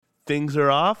things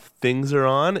are off, things are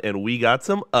on, and we got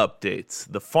some updates.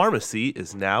 The pharmacy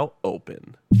is now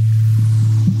open.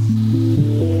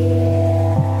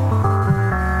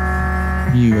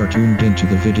 You are tuned into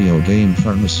the video game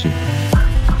pharmacy.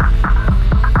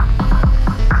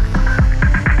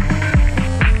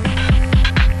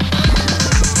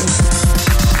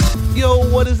 Yo,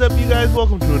 what is up, you guys?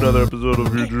 Welcome to another episode of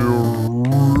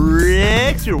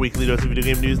VGRx, your weekly dose of video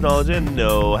game news, knowledge, and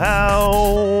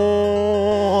know-how.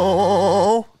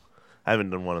 I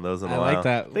haven't done one of those in a while. I like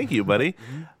that. Thank you, buddy.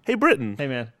 Hey, Brittin. Hey,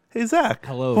 man. Hey, Zach.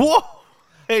 Hello. Whoa.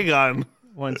 Hang on.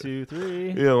 1, 2,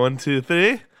 3. Yeah, 1, 2,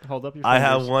 3. Hold up your fingers. I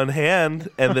have one hand,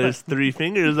 and there's 3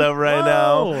 fingers up right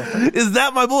now. Is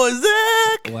that my boy,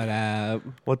 Zach? What up?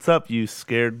 What's up, you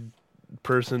scared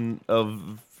person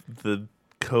of the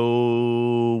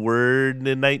word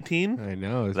in 19? I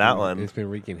know. It's been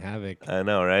wreaking havoc. I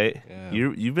know, right? Yeah.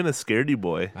 You've been a scaredy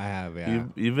boy. I have, yeah.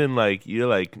 You've been you're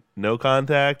like, no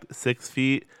contact, 6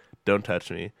 feet, don't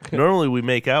touch me. Normally we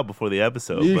make out before the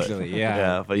episode. Usually, but,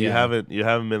 yeah. But you haven't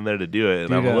been there to do it. And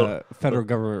Due I'm a little federal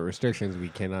government restrictions, we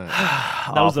cannot.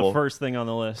 That was the first thing on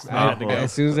the list. I had to go.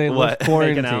 As soon as they What? lift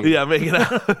quarantine. Making out. Yeah, make it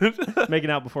out. Making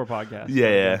out before podcast.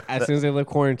 Yeah. As soon as they lift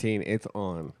quarantine, it's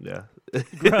on. Yeah.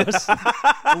 Gross.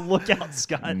 Look out,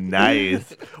 Scott.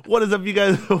 Nice. What is up, you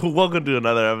guys? Welcome to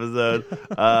another episode.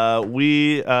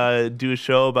 We do a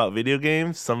show about video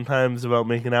games, sometimes about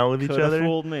making out with each Could have other.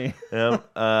 fooled me. Yep.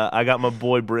 I got my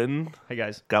boy Brittin. Hey,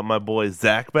 guys. Got my boy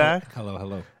Zach back.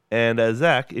 Hello. And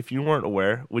Zach, if you weren't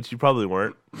aware, which you probably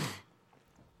weren't,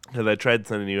 because I tried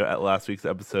sending you at last week's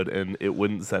episode and it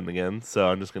wouldn't send again, so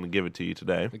I'm just going to give it to you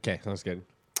today. Okay, sounds good.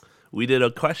 We did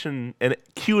a question and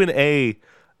Q&A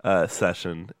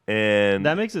session, and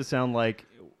That makes it sound like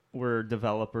we're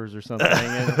developers or something,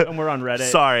 and we're on Reddit.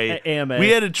 sorry, AMA. we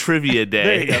had a trivia day.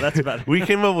 There you go. That's better. We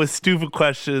came up with stupid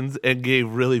questions and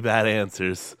gave really bad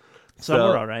answers. So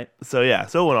we're all right. So it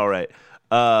went all right.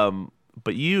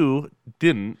 But you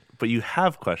didn't. But you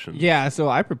have questions. Yeah, so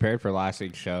I prepared for last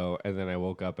week's show, and then I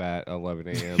woke up at 11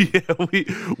 a.m. Yeah,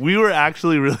 we were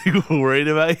actually really worried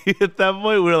about you at that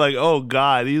point. We were like, oh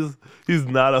God, he's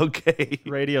not okay.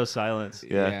 Radio silence.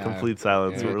 Yeah, complete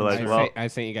silence. Yeah, We were like, I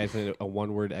sent you guys a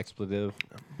one-word expletive.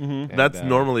 Mm-hmm. that's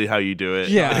normally how you do it.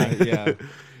 Yeah.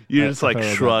 You That's just like what I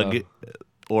wrote shrug down.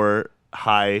 or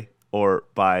hi or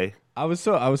bye. I was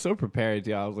so prepared.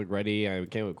 Yeah, I was like ready. I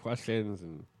came with questions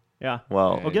and. Yeah.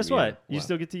 Well, Well, guess Yeah. what? You Wow.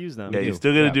 still get to use them. yeah, you do.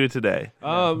 still got to Yeah. do it today.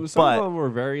 Some But- of them were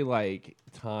very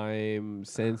time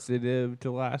sensitive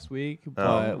to last week,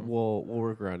 but we'll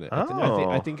work around it.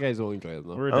 I think you guys will enjoy them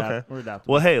though. We're Okay.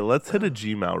 adaptable. Well, hey, let's hit a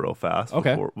Gmail real fast.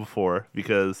 Okay. Before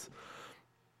because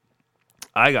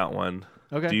I got one.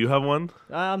 Okay. Do you have one?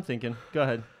 I'm thinking. Go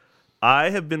ahead.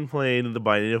 I have been playing The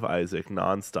Binding of Isaac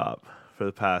nonstop for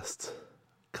the past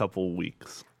couple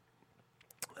weeks.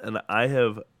 And I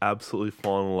have absolutely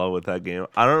fallen in love with that game.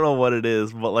 I don't know what it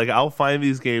is, but I'll find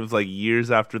these games years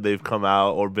after they've come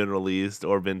out or been released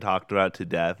or been talked about to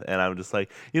death, and I'm just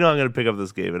like, I'm going to pick up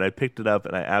this game. And I picked it up,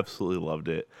 and I absolutely loved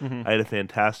it. Mm-hmm. I had a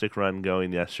fantastic run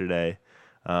going yesterday.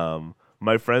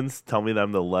 My friends tell me that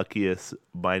I'm the luckiest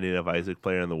Binding of Isaac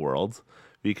player in the world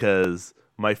because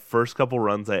my first couple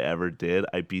runs I ever did,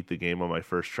 I beat the game on my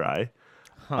first try.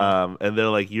 And they're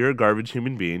like, you're a garbage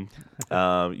human being.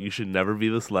 You should never be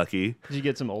this lucky. Did you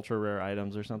get some ultra rare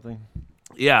items or something?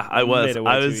 Yeah, I was. made it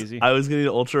way too easy. I was getting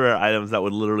ultra rare items that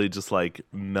would literally just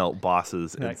melt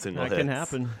bosses in That single hits. can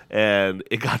happen. And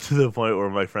it got to the point where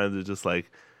my friends are just like,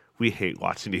 we hate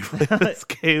watching you play this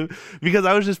game because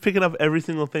I was just picking up every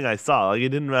single thing I saw. It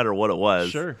didn't matter what it was.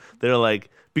 Sure. They're like,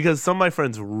 because some of my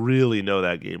friends really know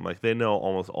that game. They know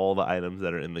almost all the items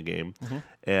that are in the game. Mm-hmm.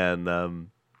 And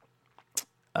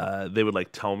they would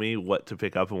tell me what to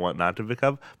pick up and what not to pick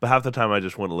up, but half the time I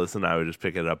just wouldn't listen. I would just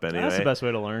pick it up anyway. That's the best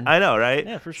way to learn. I know, right?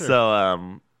 Yeah, for sure.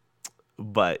 So,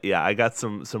 but yeah, I got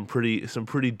some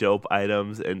pretty dope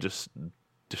items and just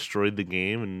destroyed the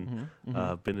game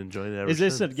and been enjoying it ever Is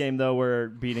this since. a game though where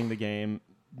beating the game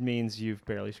means you've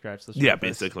barely scratched the surface? Yeah,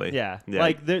 basically. Yeah.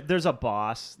 Yeah. There's a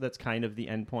boss that's kind of the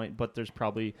end point, but there's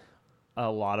probably a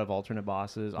lot of alternate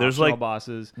bosses, There's optional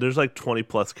bosses. There's 20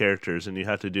 plus characters, and you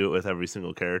have to do it with every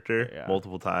single character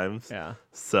multiple times. Yeah.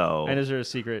 So. And is there a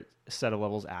secret set of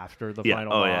levels after the yeah.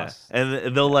 final Oh boss? yeah.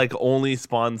 And they'll only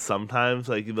spawn sometimes.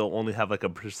 They'll only have a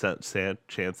 %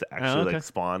 chance to actually okay.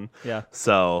 spawn. Yeah.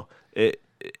 So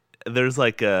there's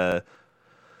a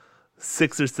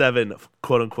 6 or 7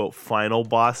 quote unquote final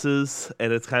bosses,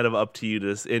 and it's kind of up to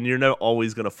you and you're not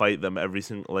always going to fight them every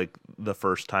single the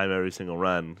first time every single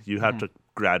run. You have to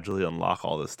gradually unlock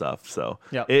all this stuff. So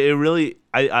Yep. it really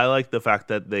I like the fact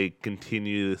that they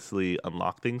continuously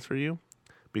unlock things for you,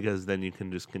 because then you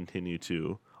can just continue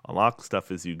to unlock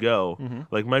stuff as you go. Mm-hmm.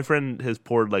 Like my friend has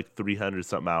poured like 300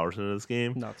 something hours into this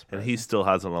game, Not and surprising. he still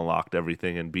hasn't unlocked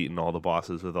everything and beaten all the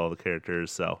bosses with all the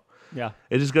characters. So Yeah.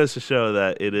 it just goes to show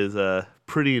that it is a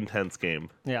pretty intense game.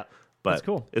 Yeah. But That's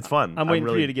cool. It's fun. I'm waiting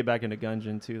for you to get back into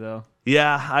Gungeon too, though.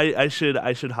 Yeah, I should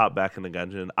hop back in the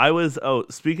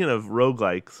Gungeon. Speaking of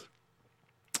roguelikes,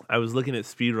 I was looking at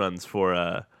speedruns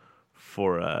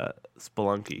for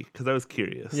Spelunky because I was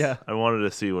curious. Yeah. I wanted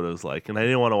to see what it was like, and I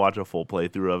didn't want to watch a full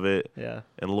playthrough of it. Yeah.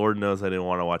 And Lord knows I didn't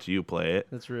want to watch you play it.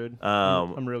 That's rude.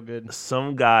 Um, I'm real good.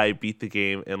 Some guy beat the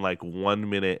game in like 1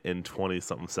 minute and 20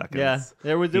 something seconds. Yeah.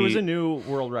 There was a new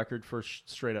world record for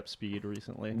straight up speed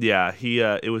recently. Yeah,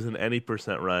 it was an any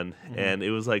percent run, and it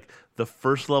was like the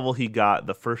first level he got,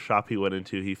 the first shop he went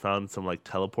into, he found some like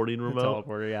teleporting remote.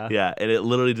 Teleporter, yeah. Yeah, and it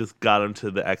literally just got him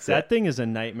to the exit. That thing is a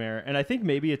nightmare, and I think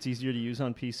maybe it's easier to use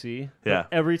on PC. But Yeah.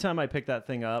 every time I pick that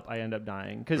thing up, I end up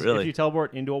dying because Really? if you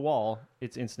teleport into a wall,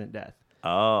 it's instant death.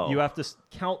 Oh. You have to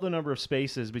count the number of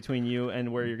spaces between you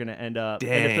and where you're going to end up. And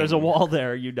if Dang. there's a wall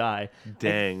there, you die.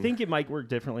 Dang. I think it might work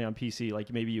differently on PC.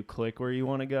 Like maybe you click where you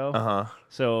want to go. Uh-huh.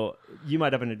 So you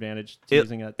might have an advantage to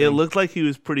using that It thing. looked like he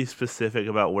was pretty specific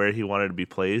about where he wanted to be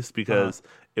placed because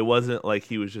it wasn't like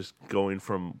he was just going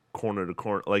from corner to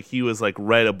corner. Like he was like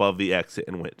right above the exit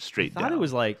and went straight I down. thought it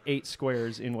was like 8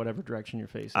 squares in whatever direction you're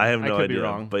facing. I have no could idea. be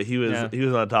wrong. But he was Yeah.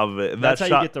 on top of it. And That's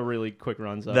that how you get the really quick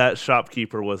runs up. that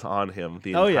shopkeeper was on him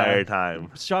the Oh, yeah. entire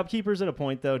time. Shopkeepers at a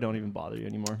point, though, don't even bother you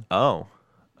anymore. Oh.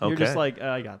 Okay. You're just like,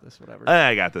 I got this, whatever.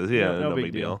 I got this. Yeah, no no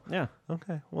big deal. Yeah.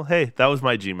 Okay. Well, hey, that was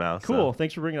my Gmail. Cool. So.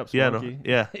 Thanks for bringing up Yeah, no- Smoky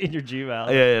yeah. in your Gmail.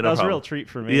 Yeah, no that was a problem. real treat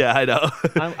for me. Yeah, I know.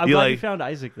 I'm You glad like- you found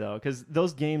Isaac, though, because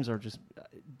those games are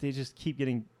they just keep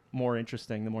getting more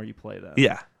interesting the more you play them.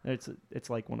 Yeah. It's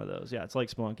like one of those. Yeah, it's like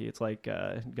Spelunky. It's like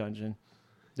Gungeon.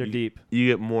 They're deep. You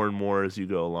get more and more as you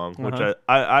go along, which Uh-huh.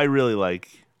 I really like.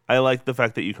 I like the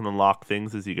fact that you can unlock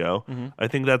things as you go. Mm-hmm. I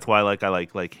think that's why I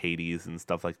like Hades and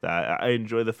stuff like that. I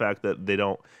enjoy the fact that they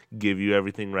don't give you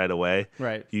everything right away.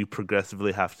 Right. You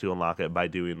progressively have to unlock it by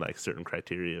doing like certain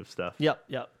criteria of stuff. Yep.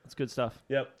 It's good stuff.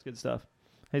 Yep. It's good stuff.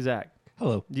 Hey, Zach,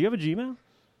 Hello. do you have a Gmail?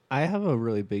 I have a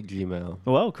really big Gmail.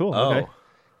 Well, cool. Okay.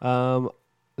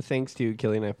 Thanks to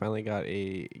Killian, I finally got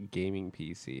a gaming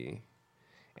PC.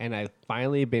 And I've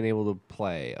finally been able to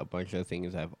play a bunch of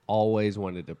things I've always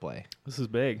wanted to play. This is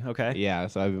big. Okay. Yeah,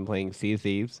 so I've been playing Sea of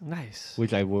Thieves, Nice.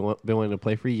 which I've been wanting to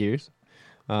play for years.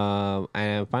 And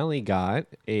I finally got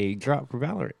a drop for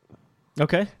Valorant.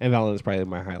 Okay. And Valorant's probably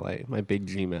my highlight, my big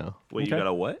Gmail. Wait, you Okay. got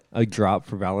a what? A drop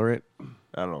for Valorant.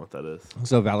 I don't know what that is.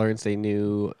 So Valorant's a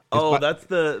new... Oh, it's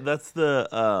that's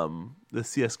the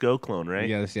CS:GO clone, right?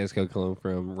 Yeah, the CSGO clone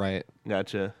from Riot.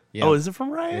 Gotcha. Yeah. Oh, is it from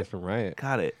Riot? It's from Riot.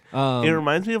 Got it. It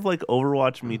reminds me of like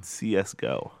Overwatch meets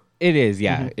CS:GO. It is,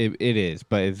 yeah. It is,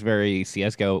 but it's very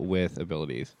CSGO with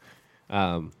abilities.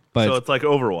 But So it's like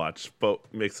Overwatch, but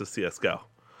mixed with CS:GO.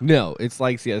 no, it's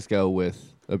like CSGO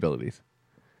with abilities.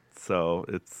 So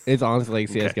It's honestly like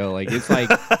CSGO. Like it's like,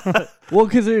 well,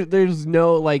 because there's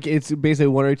no like it's basically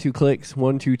 1 or 2 clicks,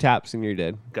 1-2 taps, and you're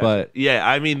dead. gotcha. But yeah,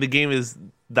 I mean the game is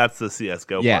that's the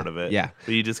CS:GO Yeah, part of it. yeah.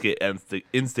 But you just get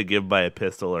insta give by a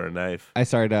pistol or a knife. I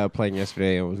started playing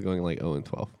yesterday and was going like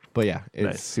 0-12. But yeah, it's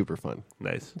Nice. super fun.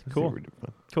 Nice. Cool. Super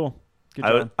fun. Cool. Good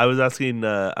job. I was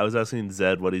asking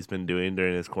Zed what he's been doing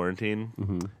during his quarantine,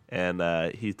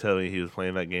 and he told me he was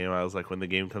playing that game. I was like, when the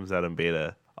game comes out in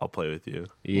beta, I'll play with you.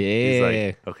 Yeah. He's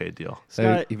like, okay, deal.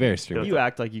 Scott, You're very streamer. You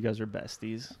act like you guys are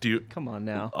besties. Do you? Come on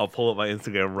now. I'll pull up my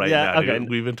Instagram right Yeah, now. okay. Dude.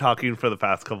 We've been talking for the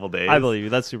past couple days. I believe you.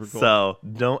 That's super cool. So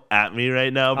don't at me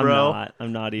right now, bro.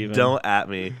 I'm not even. Don't at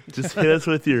me. Just hit us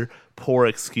with your poor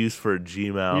excuse for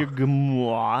Gmail. You're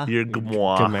gmois. Your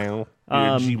gmois. Jamal.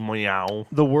 Your Gmail.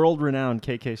 The world-renowned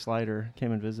KK Slider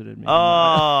came and visited me.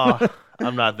 Oh,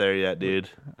 I'm not there yet, dude.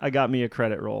 I got me a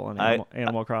credit roll on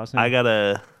Animal Crossing.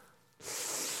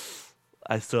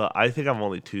 I think I'm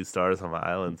only 2 stars on my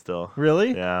island still.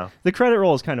 Really? Yeah. The credit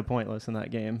roll is kind of pointless in that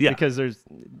game. Yeah. Because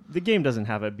the game doesn't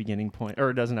have a beginning point, or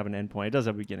it doesn't have an end point. It does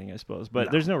have a beginning, I suppose, but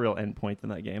No. there's no real end point in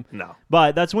that game. No.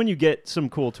 But that's when you get some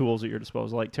cool tools at your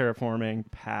disposal, like terraforming,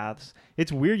 paths.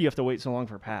 It's weird you have to wait so long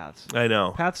for paths. I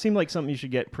know. Paths seem like something you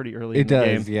should get pretty early in It the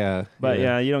does, game. yeah. But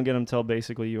yeah, you don't get them until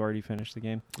basically you already finished the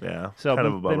game. Yeah. So kind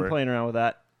of a been bummer. playing around with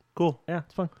that. Cool. Yeah,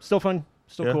 it's fun.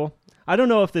 Still Yeah. cool. I don't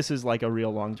know if this is like a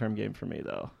real long-term game for me,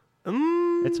 though.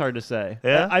 It's hard to say.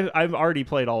 Yeah? I've already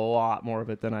played a lot more of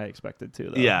it than I expected to,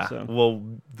 though. Yeah. So. Well,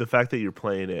 the fact that you're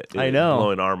playing it is I know.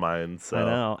 blowing our minds. So. I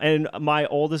know. And my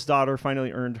oldest daughter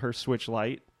finally earned her Switch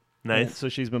Lite. Nice. And so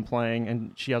she's been playing,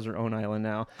 and she has her own island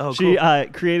now. Oh, she cool.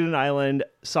 created an island,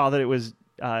 saw that it was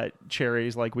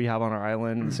cherries like we have on our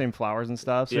island, the same flowers and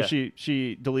stuff. So Yeah.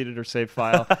 she deleted her save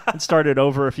file and started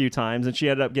over a few times, and she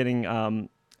ended up getting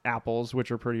apples,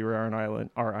 which are pretty rare on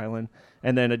our island,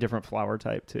 and then a different flower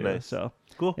type too. Nice. So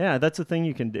Cool. yeah, that's a thing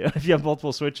you can do. If you have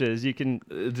multiple switches, you can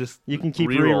keep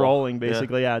re-roll. re-rolling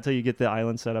basically, until you get the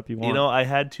island set up you want. You know, I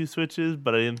had 2 Switches,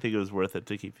 but I didn't think it was worth it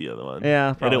to keep the other one.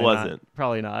 yeah, probably and it not. wasn't.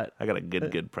 Probably not. I got a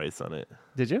good price on it.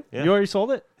 Did you? Yeah. You already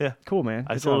sold it? Yeah. Cool, man.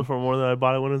 I Good sold job. it for more than I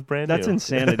bought it when it was brand That's new.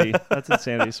 insanity. That's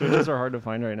insanity. Switches are hard to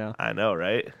find right now. I know,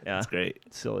 right? Yeah. That's great.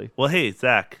 It's silly. Well, hey,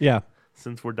 Zach. Yeah.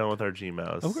 Since we're done with our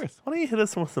Gmails, Of course. why don't you hit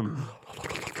us with some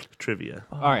trivia?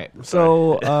 All right.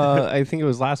 So I think it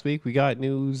was last week we got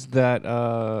news that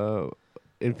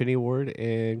Infinity Ward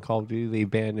and Call of Duty, they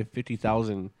banned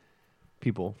 50,000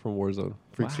 people from Warzone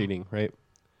for cheating, right?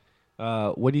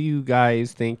 What do you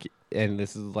guys think? And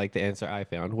this is like the answer I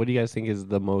found. What do you guys think is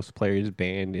the most players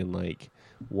banned in like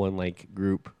one like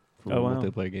group from a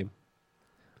multiplayer game?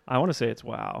 I want to say it's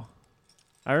WoW.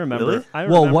 I remember. Really?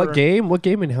 Well, what game? What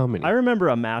game and how many? I remember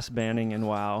a mass banning in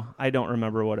WoW. I don't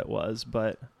remember what it was,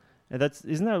 but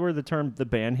isn't that where the term the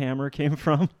ban hammer came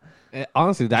from?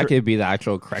 Honestly, that could be the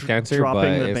actual correct answer, but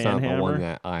dropping the it's not ban the one hammer?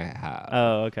 that I have.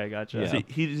 Oh, okay, gotcha. Yeah. See,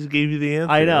 he just gave you the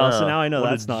answer. I know, so Wow. now I know What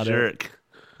that's a not it. jerk.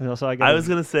 So I was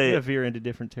gonna say. veer into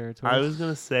different territory. I was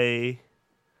gonna say.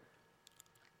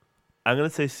 I'm gonna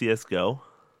say CS:GO.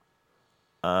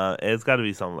 It's got to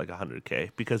be something like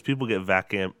 100K because people get vac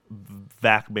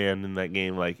banned in that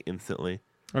game like instantly.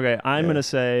 Okay, I'm Yeah. gonna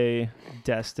say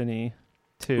Destiny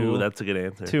 2. Ooh, that's a good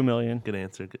answer. 2 million. Good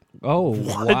answer. Oh,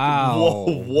 wow.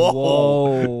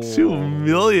 Whoa. 2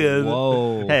 million.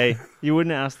 Whoa. Hey, you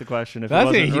wouldn't ask the question if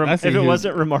That's it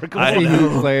wasn't remarkable. That's a I know.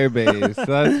 huge player base.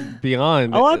 That's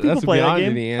beyond. A lot of people that's play that beyond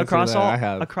game any answer across that all I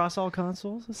have. across all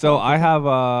consoles. So I have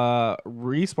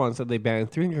Respawn said they banned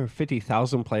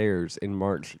 350,000 players in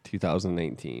March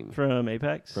 2019 from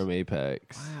Apex. from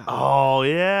Apex. Oh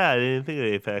yeah, I didn't think of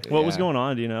Apex. What was Yeah. going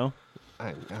on? Do you know?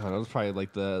 I don't know. It was probably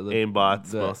like the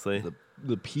Aimbots mostly.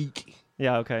 the peak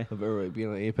Yeah. Okay. of everybody being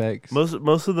on Apex.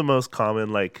 Most of the most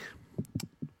common like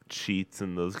cheats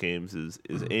in those games is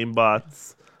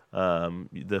aimbots,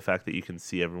 the fact that you can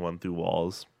see everyone through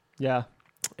walls, Yeah.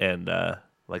 and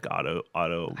like auto.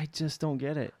 I just don't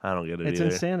get it. I don't get it It's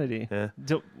either. insanity. Yeah,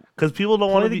 Don't because people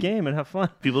don't want play to the be. game and have fun.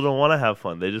 People don't want to have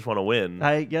fun. They just want to win.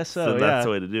 I guess so. So yeah. that's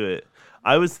the way to do it.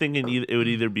 I was thinking it would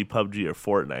either be PUBG or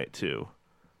Fortnite too.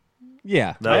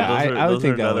 Yeah, No, yeah, those are, I would those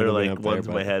think are that another would have like been up ones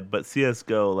there, in my but head. But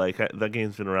CS:GO, like that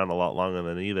game's been around a lot longer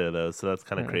than either of those, so that's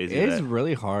kind of crazy. It is that-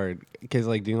 really hard because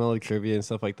like doing all the trivia and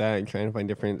stuff like that and trying to find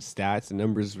different stats and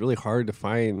numbers is really hard to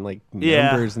find like Yeah.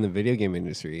 numbers in the video game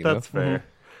industry. You That's know? fair.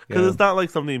 Because Yeah. it's not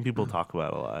like something people talk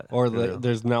about a lot. Or you know?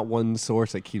 there's not one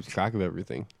source that keeps track of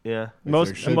everything. Yeah. there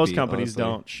Most should be, companies honestly.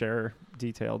 don't share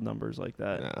detailed numbers like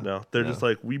that. Yeah. No, they're No. just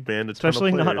like, we banned a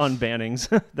Especially ton of not players. on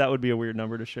bannings. That would be a weird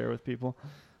number to share with people.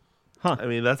 I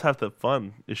mean, that's half the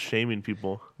fun, is shaming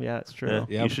people. Yeah, it's true. Yeah,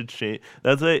 Yep. you should shame.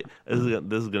 That's like, this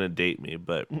is gonna date me,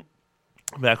 but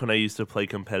back when I used to play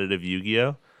competitive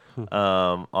Yu-Gi-Oh,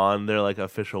 on their like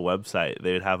official website,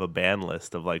 they would have a ban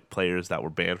list of like players that were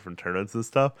banned from tournaments and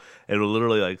stuff. It would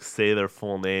literally like say their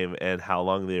full name and how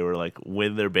long they were like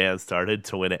when their ban started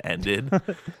to when it ended.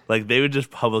 Like they would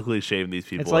just publicly shame these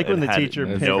people. It's like when and the had teacher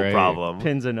That's no great. problem.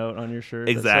 pins a note on your shirt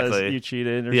that Exactly. says you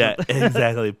cheated or Yeah, something.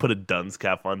 exactly. Put a dunce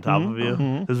cap on top of you.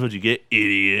 This is what you get,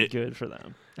 idiot. Good for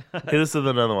them. Hit us with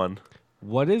another one.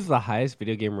 What is the highest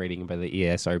video game rating by the E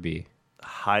ESRB?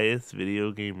 Highest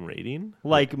video game rating?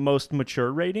 Like most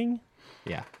mature rating?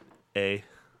 Yeah. A.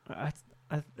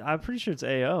 I'm pretty sure it's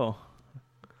AO, All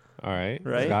right.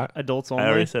 right? Scott? Adults I only.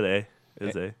 already said A.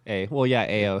 Is A. A. Well, yeah,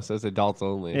 AO, so it's adults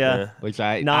only. Yeah. Which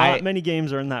I Not many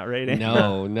games are in that rating.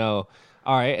 no.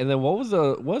 All right, and then what was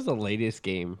the latest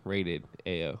game rated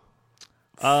AO?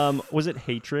 Was it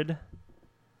Hatred?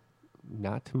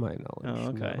 Not to my knowledge. Oh,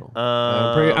 okay.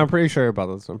 no. I'm pretty sure about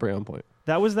this. I'm pretty on point.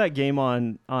 That was that game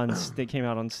on that came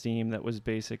out on Steam that was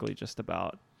basically just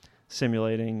about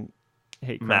simulating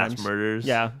hate crimes. Mass murders.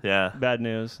 Yeah. Yeah. Bad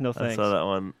news. No I thanks. saw that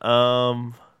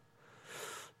one.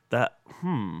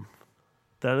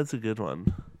 That is a good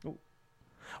one. Oh.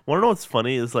 Want to know what's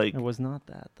funny is like It was not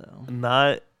that though.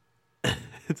 not.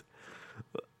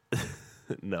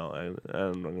 No,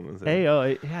 I'm not gonna say. AO,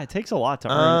 it takes a lot to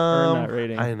earn that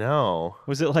rating. I know.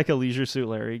 Was it like a Leisure Suit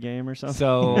Larry game or something?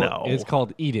 So No. it's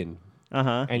called Eden.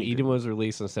 Uh-huh. And Eden was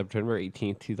released on September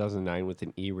 18th, 2009 with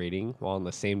an E rating, while on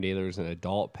the same day there was an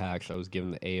adult patch that was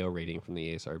given the AO rating from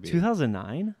the ASRB.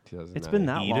 2009? 2009. It's been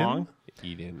that Eden? long?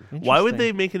 Eden. Why would Interesting.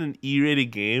 they make it an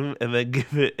E-rated game and then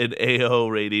give it an AO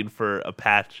rating for a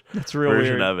patch That's real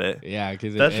version weird. of it? Yeah,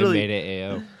 because That's it really- made it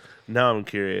AO. Now I'm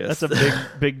curious. That's a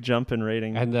big jump in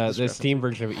rating. And the discrepancy. Steam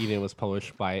version of Eden was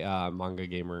published by Manga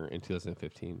Gamer in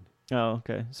 2015. Oh,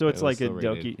 okay. So it's It was like a still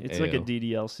rated Doki. It's like a AO.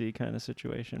 DDLC kind of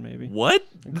situation, maybe. What?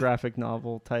 A graphic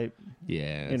novel type.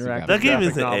 Yeah. it's a Interactive. graphic That game graphic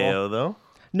isn't novel. AO though.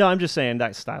 No, I'm just saying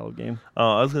that style of game.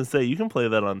 Oh, I was gonna say you can play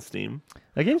that on Steam.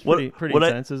 That game's What- pretty what I-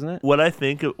 intense, isn't it? When I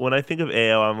think of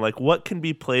AO, I'm like, what can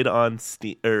be played on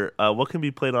Steam or what can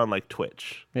be played on like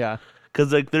Twitch? Yeah.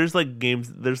 Because like there's like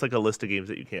a list of games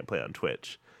that you can't play on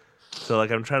Twitch. So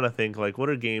like I'm trying to think like what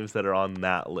are games that are on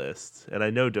that list, and I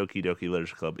know Doki Doki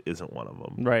Literature Club isn't one of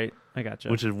them, Right. I gotcha.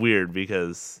 which is weird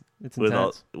because it's with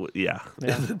all intense, yeah,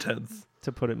 Yeah. it's intense.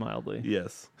 to put it mildly.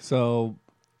 Yes. So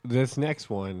this next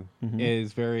one Mhm.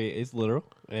 is it's literal,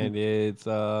 and it's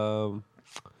I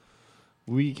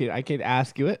could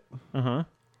ask you it. Uh-huh.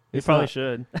 You It's probably not-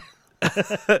 should.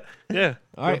 Yeah.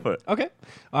 All right. for it. Okay.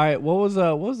 All right. What was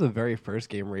the very first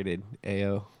game rated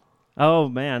AO? Oh,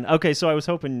 man. Okay, so I was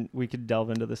hoping we could delve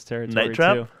into this territory, Night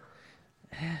Trap? too.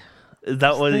 Is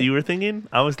that what you were thinking?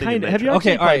 I was thinking. Kinda. Have you Night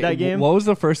actually Okay. All played right. that game? What was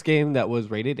the first game that was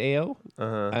rated AO? Trap?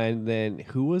 Uh-huh. And then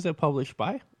who was it published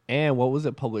by? And what was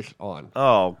it published on?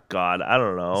 Oh God, I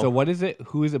don't know. So what is it?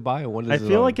 Who is it by? And what is I it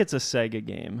feel on? like it's a Sega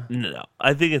game. no,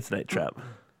 I think it's Night Trap.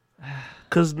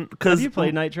 Because Have you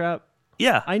played Night Trap?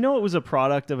 Yeah. I know it was a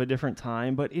product of a different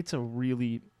time, but it's a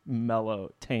really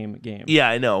mellow, tame game. Yeah,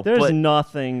 I know. There's but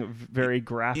nothing very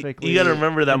graphically. you got to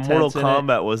remember that Mortal intense in it.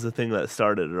 Kombat was the thing that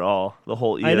started it all. The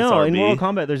whole ESRB. I know. In Mortal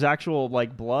Kombat, there's actual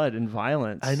like blood and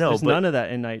violence. I know, There's but- none of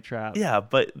that in Night Trap. Yeah,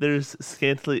 but there's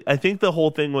scantily. I think the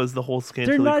whole thing was the whole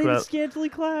scantily. They're not even crowd- scantily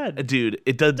clad. Dude,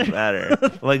 it doesn't matter.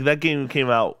 Like that game came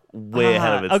out way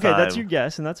ahead of its okay, time. that's your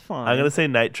guess, and that's fine. I'm gonna say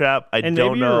Night Trap. I and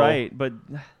don't maybe know. you're right, but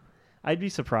I'd be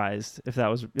surprised if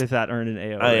that earned an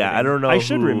AO. Oh, yeah, I rating. don't know I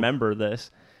should who- remember this.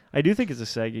 I do think it's a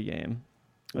Sega game.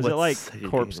 Was it What's like Sega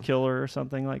Corpse game? Killer or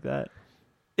something like that?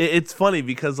 It's funny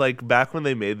because like back when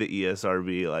they made the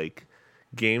ESRB, like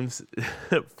games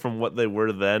from what they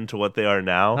were then to what they are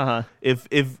now. Uh-huh.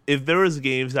 If there was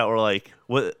games that were like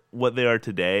what they are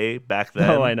today back then,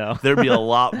 Oh, I know. there'd be a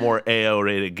lot more AO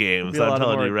rated games. Be a I'm lot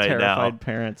telling more you right terrified now.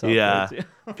 parents out Yeah, there,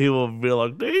 too. people would be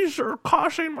like, "These are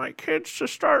causing my kids to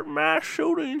start mass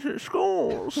shootings at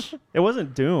schools." It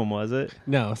wasn't Doom, was it?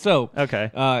 no. So Okay.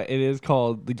 it is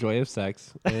called The Joy of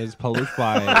Sex, and it's published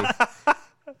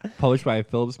by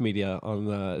Philips Media on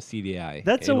the CDI.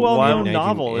 That's a in well-known 19-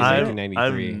 novel, in isn't it?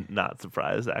 1993. I'm not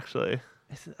surprised actually.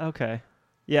 Okay.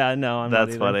 Yeah, no, I'm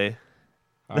That's not either. funny.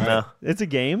 All right. No. It's a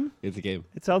game? It's a game.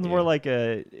 It sounds more Yeah.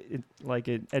 like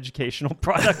an educational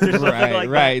product or something Right, like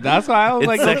right. That's why I was It's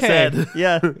like, sex okay, ed. that.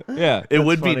 Yeah. yeah. It That's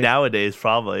would be funny. nowadays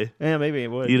probably. Yeah, maybe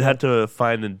it would. You'd have to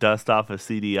find and dust off a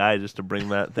CDI just to bring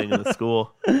that thing into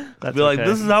school. That's Be like, okay.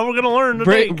 this is how we're gonna learn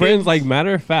today. Britain's like,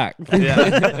 matter of fact,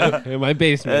 Yeah. in my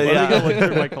basement. Yeah. Let me go look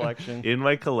through my collection. In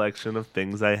my collection of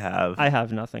things I have. I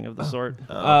have nothing of the sort.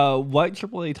 What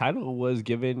AAA title was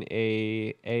given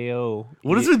a AO?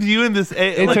 What is with you in this?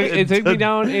 It took me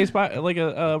down a spot like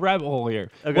a rabbit hole here.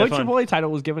 Okay, What fine. AAA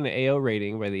title was given an AO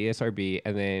rating by the ESRB,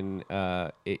 and then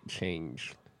it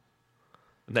changed?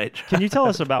 Night Trap. Can you tell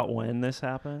us about when this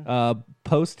happened?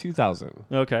 Post 2000.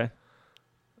 Okay.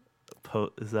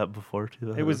 Is that before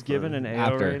 2000? It was given an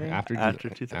AO rating? After after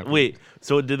 2000. Wait,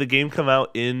 so did the game come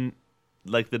out in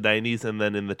like the 90s and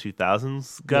then in the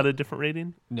 2000s got a different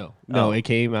rating? No, Oh. it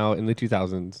came out in the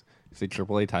 2000s. It's a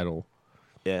AAA title.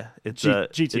 Yeah, it's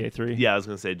GTA 3. Yeah, I was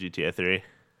gonna say GTA 3.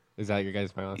 Is that your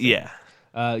guys' final answer? Yeah,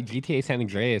 GTA San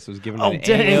Andreas was given Oh, an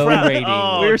dang, AO crap. rating.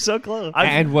 Oh. We were so close.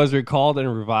 And was recalled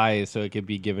and revised so it could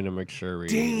be given a mature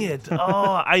rating. dang it!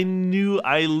 Oh, I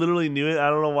literally knew it. I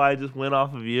don't know why I just went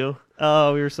off of you.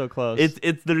 Oh, we were so close.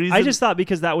 It's the reason. I just thought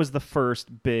because that was the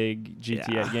first big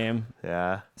GTA Yeah. game,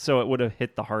 yeah. so it would have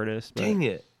hit the hardest. But Dang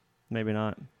it! maybe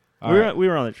not. All We right.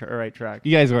 were on the right track.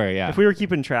 You guys were, yeah. If we were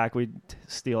keeping track, we'd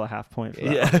steal a half point for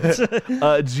that.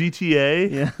 Yeah. GTA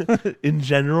Yeah. in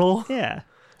general. Yeah.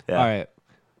 Yeah. All right.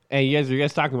 Hey, you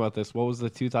guys talking about this. What was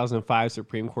the 2005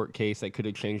 Supreme Court case that could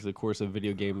have changed the course of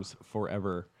video games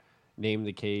forever? Name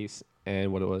the case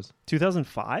and what it was.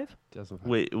 2005? 2005.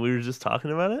 Wait, we were just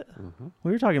talking about it.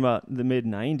 We were talking about the mid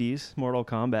 90s, Mortal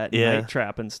Kombat, Yeah. Night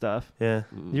Trap, and stuff. Yeah.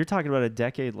 You're talking about a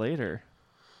decade later.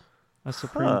 A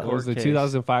Supreme Huh. It Court was the case.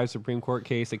 2005 Supreme Court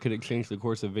case that could have changed the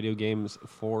course of video games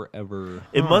forever.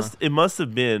 It must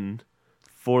have been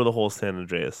for the whole San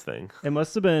Andreas thing. It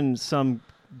must have been some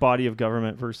body of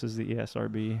government versus the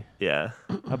ESRB. Yeah.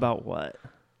 About what?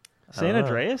 San don't know.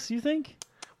 Andreas, you think?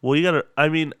 Well, you gotta. I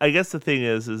mean, I guess the thing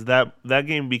is that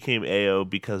game became AO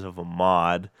because of a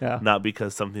mod, Yeah. not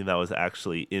because something that was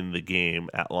actually in the game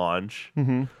at launch.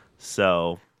 Mm-hmm.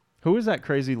 So, Who was that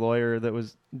crazy lawyer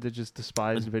that just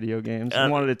despised video games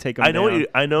and wanted to take them I know. down?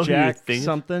 I know who you're Jack thinking.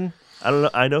 something. I don't know.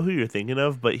 I know who you're thinking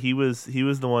of, but he was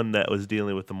the one that was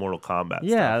dealing with the Mortal Kombat.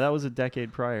 Yeah, stuff. that was a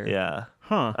decade prior. Yeah.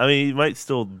 Huh. I mean, he might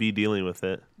still be dealing with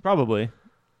it. Probably.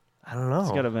 I don't know.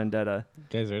 He's got a vendetta. You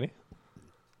guys ready?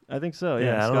 I think so. Yeah,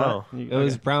 Yeah, I don't Scott? It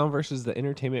was Brown versus the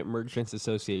Entertainment Merchants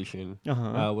Association.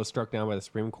 Uh-huh. Was struck down by the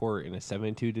Supreme Court in a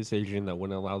 7-2 decision that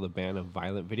wouldn't allow the ban of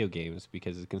violent video games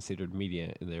because it's considered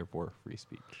media and therefore free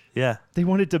speech. Yeah. They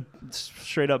wanted to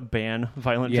straight up ban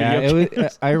violent Yeah, video it games.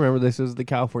 was, I remember this was the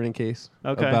California case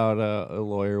Okay. about a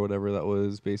lawyer or whatever that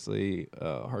was basically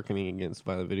hearkening against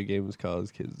violent video games cause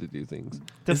kids to do things.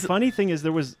 The funny thing is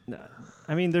there's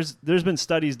been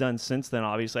studies done since then,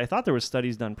 obviously. I thought there was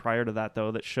studies done prior to that,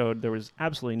 though, that showed there was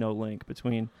absolutely no link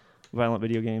between violent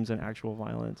video games and actual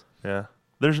violence. Yeah.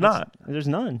 There's not. There's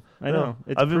none. I No.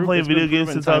 know. I've been playing video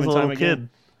games since I was a little kid.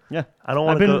 Yeah. I don't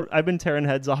want to go. I've been tearing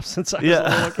heads off since I was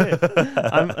a little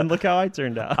kid. And look how I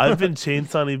turned out. I've been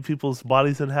chainsawing people's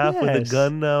bodies in half with a Yes.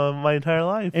 gun my entire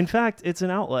life. In fact, it's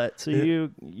an outlet, so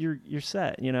you're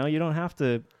set. You know, you don't have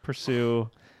to pursue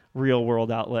real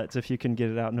world outlets if you can get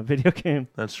it out in a video game.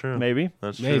 That's true. Maybe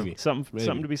That's true. Maybe.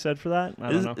 something to be said for that.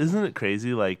 I don't know. Isn't it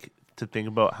crazy, like, to think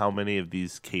about how many of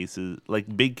these cases,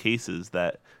 like big cases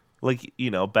that, like,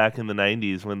 you know, back in the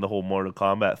 90s when the whole Mortal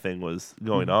Kombat thing was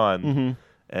going on Mm-hmm.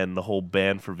 and the whole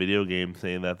ban for video games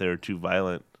saying that they were too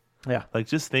violent. Yeah. Like,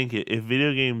 just think it, if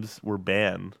video games were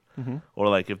banned Mm-hmm. or,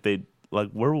 like, if they,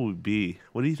 like, where would we be?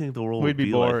 What do you think the world We'd would be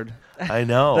like? bored. I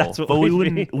know, That's what but we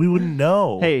we'd be. wouldn't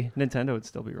know. Hey, Nintendo would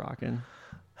still be rocking.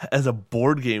 As a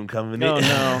board game company. No.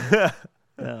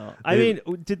 No. I mean,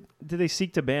 did they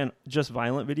seek to ban just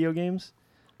violent video games?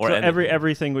 Or so anything.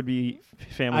 everything would be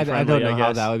family I friendly. don't know how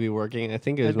guess. that would be working. I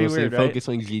think it was That'd be mostly weird, right? focused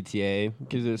on GTA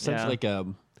because it was such Yeah. like a,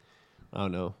 I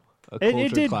don't know, a It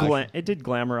culture did clash. it did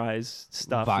glamorize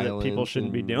stuff that people Violence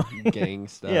shouldn't be and doing. gang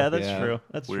stuff. Yeah, that's true.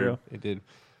 That's Weird. true. It did.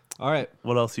 All right.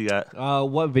 What else you got?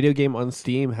 What video game on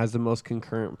Steam has the most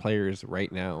concurrent players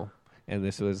right now? And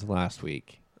this was last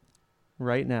week.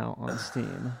 Right now on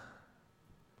Steam.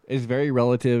 It's very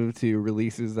relative to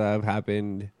releases that have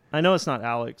happened. I know it's not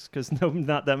Alex because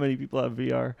not that many people have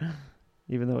VR,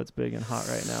 even though it's big and hot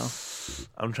right now.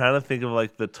 I'm trying to think of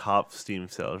like the top Steam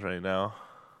sales right now.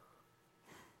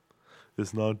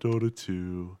 It's not Dota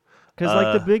 2. Because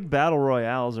like the big battle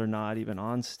royales are not even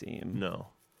on Steam. No.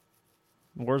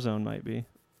 Warzone might be.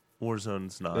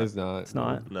 Warzone's not. It's not. It's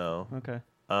not. No. Okay.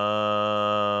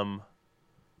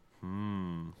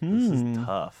 This is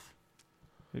tough.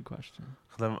 Good question.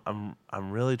 Cause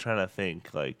I'm really trying to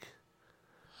think like,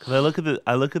 cause I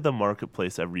look at the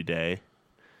marketplace every day,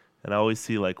 and I always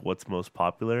see like what's most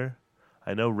popular.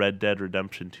 I know Red Dead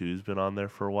Redemption 2's been on there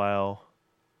for a while.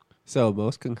 So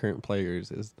most concurrent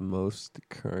players is the most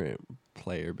current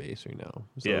player base right now.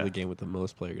 So Yeah. the game with the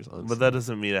most players on. But that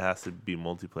doesn't mean it has to be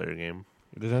multiplayer game.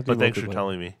 It doesn't have to But be thanks for multiplayer.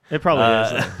 telling me. It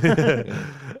probably is.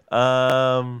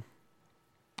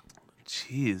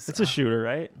 Jeez. It's a shooter,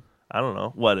 right? I don't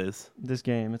know. What is? This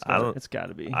game. I don't- It's got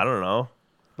to be. I don't know.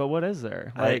 But what is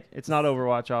there? Like, it's not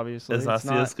Overwatch, obviously. It's not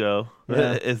CSGO.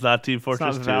 Yeah. It's not Team It's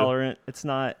Fortress not 2. Valorant. It's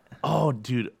not. Oh,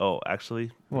 dude. Oh,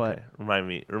 actually. What? Okay. Remind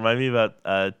me about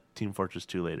Team Fortress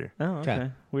 2 later. Oh, okay.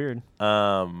 Okay. Weird.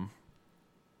 I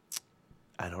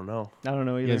don't know. I don't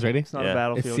know either. You guys ready? It's not Yeah. a It's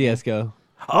Battlefield. game. CS:GO.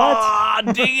 Ah,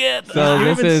 dang it! So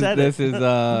You even said this is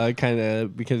kind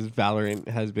of because Valorant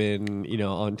has been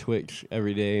on Twitch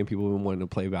every day and people have been wanting to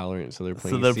play Valorant, so they're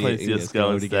playing, playing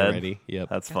CS:GO to get instead. ready. Yep.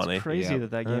 That's That's funny. crazy Yeah.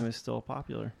 that game is still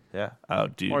popular. Yeah. Oh,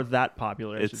 dude. Or that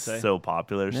popular, I should It's say. so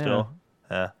popular still.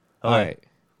 Yeah. All right,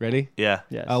 ready? Yeah.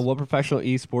 Yes. What professional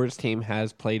esports team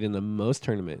has played in the most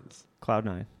tournaments?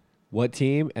 Cloud9. What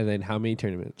team and then how many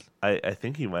tournaments? I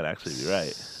think you might actually be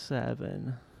right.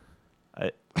 7.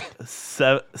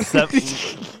 Seven.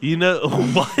 You know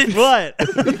what? What?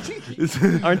 Aren't they? It's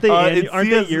Aren't they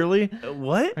CS yearly?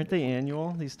 What? Aren't they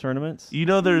annual? These tournaments? You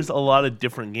know, there's a lot of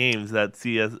different games that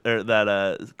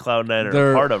Cloud9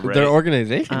 are a part of, right? They're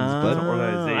organizations, but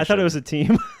organization. I thought it was a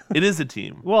team. It is a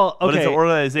team. Well, okay. But it's an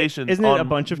organization. Isn't it a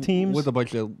bunch of teams? with a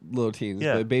bunch of little teams.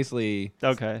 Yeah. But basically,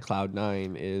 Okay.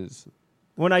 Cloud9 is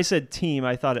When I said team,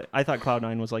 I thought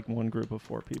Cloud9 was like one group of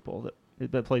 4 people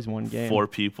that plays one game. 4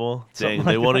 people. Something Dang,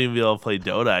 like they won't that. even be able to play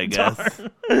Dota, I guess.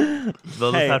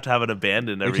 They'll Hey. just have to have it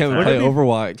abandoned they every can't time. play Wouldn't it be-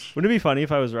 Overwatch. Wouldn't it be funny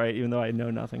if I was right, even though I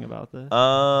know nothing about this?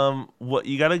 What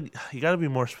you gotta be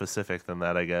more specific than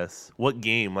that, I guess. What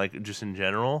game? Like just in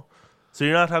general? So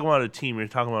you're not talking about a team, you're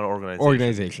talking about an organization.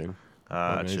 Organization.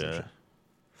 Gotcha. Organization.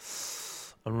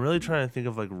 I'm really trying to think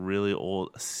of like really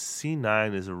old.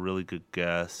 C9 is a really good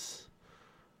guess.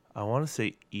 I want to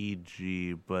say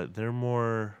EG, but they're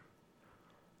more.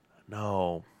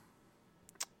 No.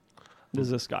 This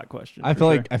is a Scott question. I for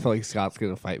feel sure. like Scott's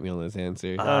gonna fight me on this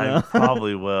answer. I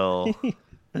probably will.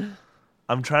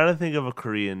 I'm trying to think of a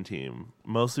Korean team,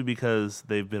 mostly because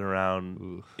they've been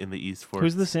around in the esports.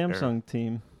 Who's the era. Samsung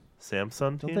team?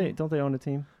 Samsung team? Don't they own a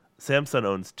team? Samsung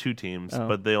owns 2 teams, Oh.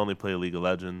 but they only play League of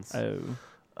Legends. Oh.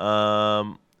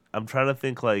 I'm trying to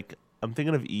think I'm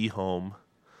thinking of eHome,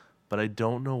 but I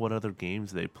don't know what other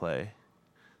games they play.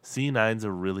 C9's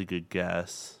a really good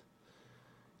guess.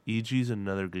 EG's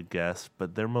another good guess,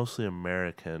 but they're mostly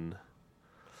American.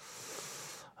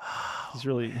 He's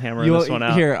really hammering this one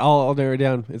out. Here, I'll narrow it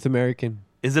down. It's American.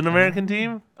 Is it an American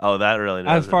team? Oh, that really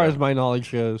knows As far it as my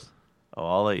knowledge goes. Oh,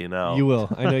 I'll let you know. You will.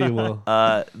 I know you will.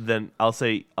 Then I'll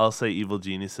say Evil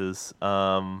Geniuses.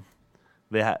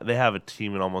 They have a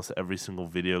team in almost every single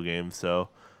video game, so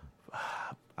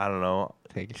I don't know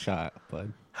Take a shot,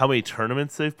 bud. how many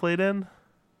tournaments they've played in.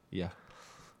 Yeah.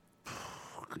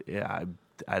 Yeah,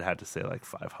 I'd have to say like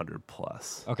 500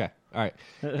 plus. Okay. All right.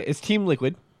 It's Team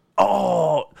Liquid.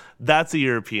 Oh, that's a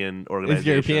European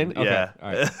organization. It's European? Okay. Yeah.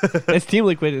 All right. It's Team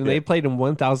Liquid, and they played in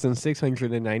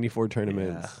 1,694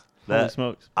 tournaments. Holy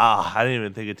smokes. I didn't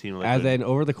even think of Team Liquid. And then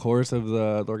over the course of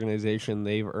the organization,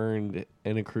 they've earned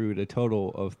and accrued a total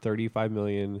of $35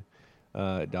 million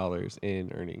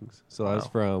in earnings. So that's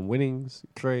from winnings,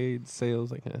 trades, sales,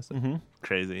 that kind of stuff. Mm-hmm.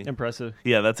 Crazy. Impressive.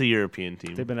 Yeah, that's a European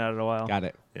team. They've been at it a while. Got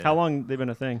it. Yeah. How long they been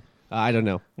a thing? I don't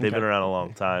know. They've been Okay. around a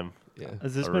long time. Yeah.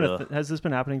 Has this Oh, been really? has this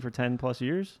been happening for 10 plus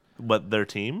years? But their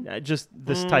team? Just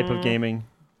this type of gaming,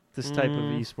 this type of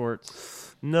esports.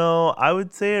 No, I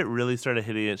would say it really started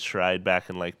hitting its stride back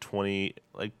in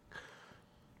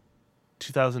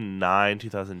 2009,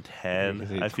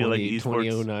 2010. I feel like esports.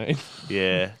 2009.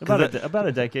 Yeah, About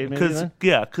a decade maybe then?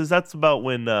 because that's about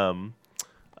when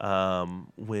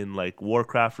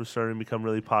Warcraft was starting to become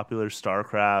really popular.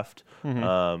 StarCraft.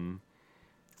 Mm-hmm.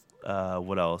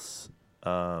 What else?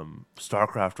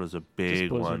 StarCraft was a Just big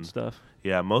Blizzard one. stuff.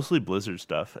 Yeah, mostly Blizzard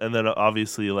stuff, and then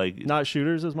obviously Not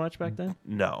shooters as much back then?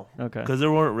 no, Okay. because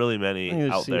there weren't really I many think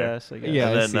there's out there. CS, I guess. Yeah.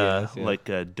 and then CS,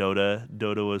 yeah.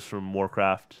 Dota was from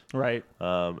Warcraft, Right.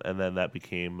 and then that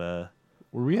became Were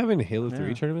we having Halo 3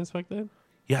 Yeah. tournaments back then?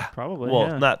 yeah, Probably, well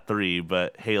yeah. not 3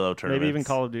 but Halo tournaments. Maybe even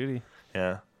Call of Duty.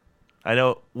 Yeah, I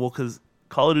know. Well, because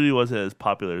Call of Duty wasn't as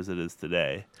popular as it is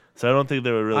today, so I don't think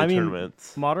there were really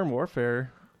tournaments. Modern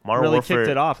Warfare Modern really Warfare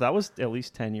kicked it off. That was at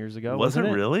least 10 years ago. Was it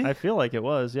wasn't really? I feel like it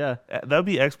was, yeah. That would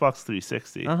be Xbox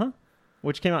 360,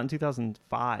 Which came out in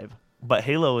 2005. but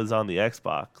Halo is on the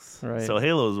Xbox, Right. so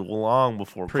Halo is long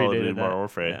before Call of Duty Predated Modern that.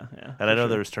 Warfare. Yeah, And for I know sure.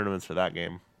 there was tournaments for that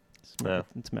game.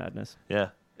 It's madness. Yeah,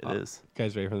 it is. You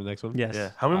guys ready for the next one? Yes.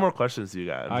 Yeah. How many more questions do you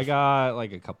got? I got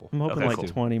like a couple. I'm hoping Okay, like cool.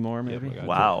 20 more maybe. I got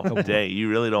Wow, Couple. dang, you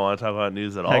really don't want to talk about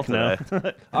news at all Heck no.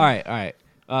 today. All right.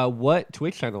 What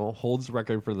Twitch channel holds the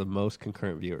record for the most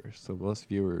concurrent viewers? So most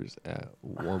viewers at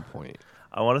one point.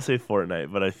 I want to say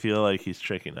Fortnite, but I feel like he's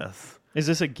tricking us. Is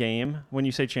this a game? When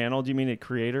you say channel, do you mean a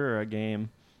creator or a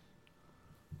game?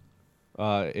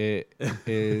 It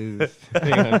is.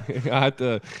 Hang on, I have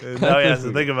to. Now he has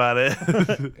to think about it.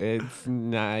 It's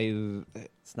neither.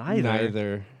 It's neither.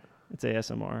 Neither. It's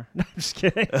ASMR. No, I'm just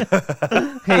kidding.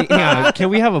 Hey, hang on. Can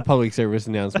we have a public service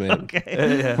announcement?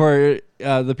 Okay. For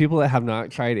the people that have not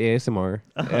tried ASMR,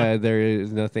 there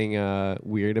is nothing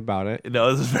weird about it.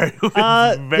 No, this is very, There's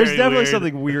very definitely weird.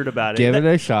 something weird about it. Give it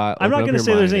a shot. I'm not going to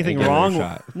say there's anything wrong.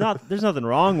 There's There's nothing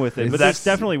wrong with it, but That's-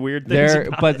 there's definitely weird things.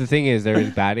 about but the thing is, there is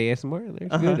bad ASMR and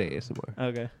there's good ASMR. it.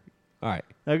 Okay. All right.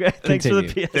 Okay. Thanks for the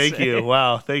Continue. PSA. Thank you.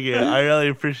 Wow, thank you. I really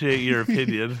appreciate your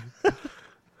opinion.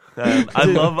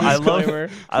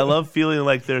 I love feeling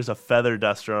like there's a feather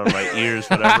duster on my ears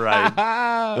whenever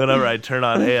I turn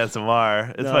on ASMR.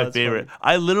 It's No, my that's favorite. funny.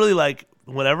 I literally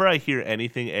whenever I hear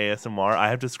anything ASMR, I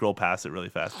have to scroll past it really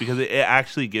fast because it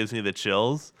actually gives me the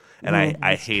chills, and I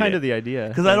It's hate kind it of the idea.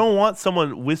 because I don't want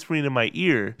someone whispering in my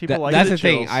ear. People like that's the the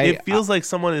thing. chills. It feels like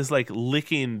someone is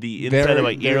licking the inside of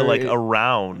my ear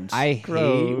around. I hate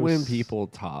when Gross. people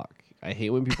talk. I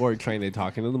hate when people are trying to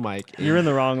talk into the mic. You're in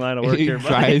the wrong line of work It here, buddy.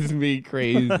 drives me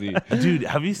crazy. Dude,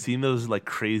 have you seen those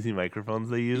crazy microphones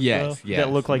they use? Yes, though? yes.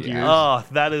 That look like yeah. yours. Oh,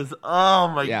 that is. Oh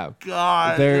my Yeah.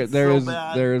 god. There it's so is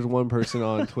bad. there is one person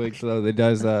on Twitch though that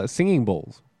does singing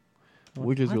bowls,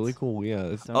 which is What? really cool. Yeah,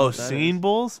 Don't know Oh, what that singing is.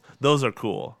 bowls? Those are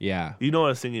cool. yeah. You know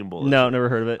what a singing bowl is? No, never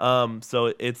heard of it.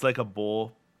 So it's like a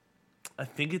bowl. I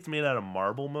think it's made out of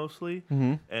marble mostly,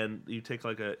 and you take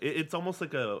it's almost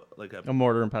like a A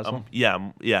mortar and pestle.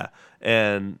 yeah,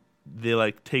 and they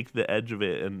like take the edge of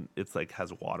it and it's like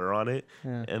has water on it,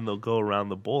 Yeah. and they'll go around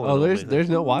the bowl. Oh, and they'll there's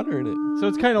no water in it. So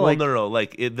it's kind of well, like no,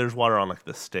 like there's water on like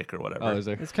the stick or whatever. Oh, is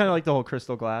there? it's kind of like the whole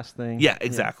crystal glass thing. Yeah,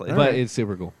 exactly. Yeah. But Alright. it's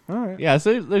super cool. All right. Yeah,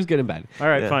 so there's good and bad. All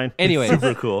right. Yeah. Fine. Anyway,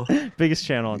 Super cool. Biggest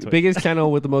channel on Twitch. biggest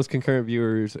channel with the most concurrent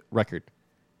viewers record.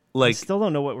 I Like still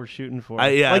don't know what we're shooting for. I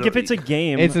like don't- if it's a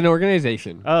game. It's an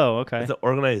organization. Oh, okay. it's an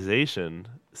organization.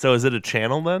 So is it a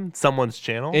channel then? Someone's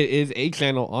channel? It is a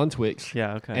channel on Twitch,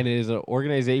 Yeah. Okay. and it is an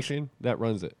organization that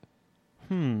runs it.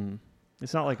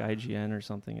 It's not like IGN or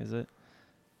something, is it?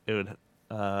 It would.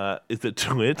 Is it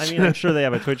Twitch? I mean, I'm sure they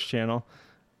have a Twitch channel.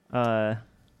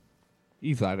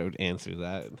 You thought I would answer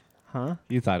that. Huh?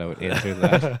 You thought I would answer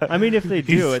that. I mean, if they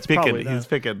do, it's probably He's that.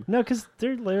 picking. No, because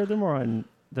they're more on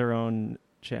their own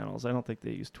channels. I don't think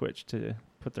they use Twitch to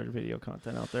put their video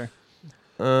content out there.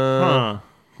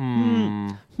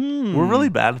 We're really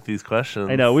bad at these questions.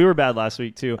 I know we were bad last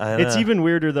week too. I It's know. even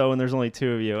weirder though when there's only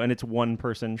two of you and it's one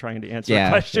person trying to answer Yeah,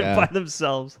 a question yeah. by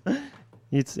themselves.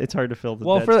 It's hard to fill the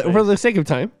Well, dead for space. the sake of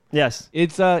time, Yes.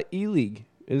 it's E-League.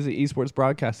 It's an esports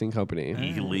broadcasting company.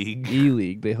 E-League.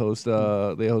 E-League. They host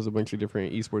a bunch of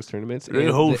different esports tournaments. They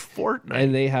and host Fortnite.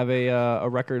 and they have a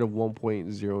record of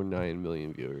 1.09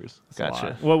 million viewers. That's a Gotcha.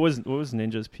 lot. What was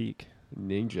Ninja's peak?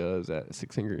 Ninja is at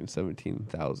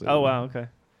 617,000. Oh wow, okay.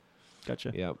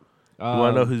 Gotcha. Yep. You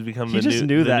want to know who's become He the just new?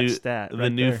 knew the that new, stat The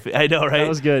right new. there. I know, right? That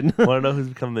was good. Want to know who's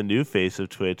become the new face of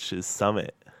Twitch? Is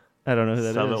Summit. I don't know who that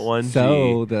is. Summit 1G.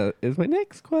 So that is my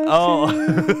next question.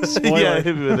 Oh, Spoiler. yeah,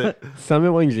 hit me with it. Summit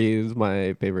 1G is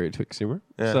my favorite Twitch streamer.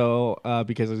 Yeah. So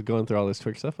because I was going through all this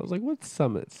Twitch stuff, I was like, what's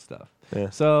Summit's stuff? Yeah.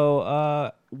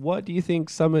 So what do you think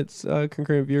Summit's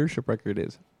concurrent viewership record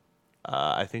is?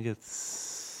 I think it's.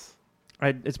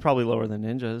 It's probably lower than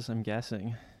Ninja's. I'm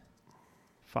guessing.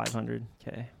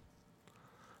 500K.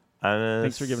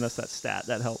 Thanks for giving us that stat.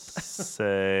 That helped.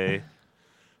 Say.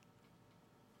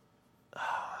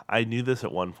 I knew this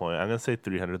at one point. I'm gonna say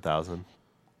 300,000.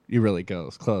 You really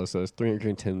close. So it's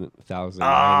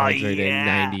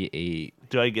 310,998.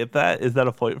 Do I get that? Is that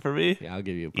a point for me? Yeah, I'll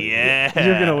give you a point. Yeah,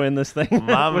 You're gonna win this thing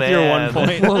My with your 1 man.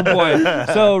 point. 1 point.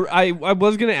 So I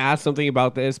was going to ask something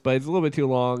about this, but it's a little bit too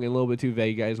long and a little bit too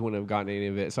vague. You guys wouldn't have gotten any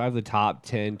of it. So I have the top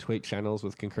 10 Twitch channels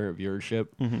with concurrent viewership.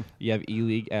 Mm-hmm. You have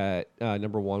E-League at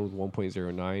number 1 with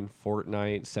 1.09,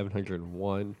 Fortnite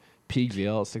 701,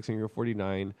 PGL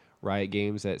 649, Riot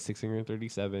Games at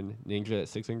 637, Ninja at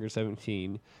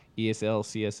 617,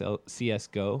 ESL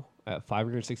CSGO at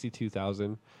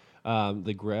 562,000,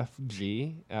 the Gref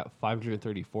G at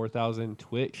 534,000,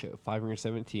 Twitch at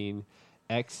 517,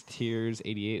 X Tiers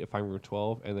 88 at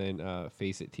 512, and then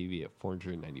Face It TV at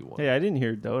 491. Hey, I didn't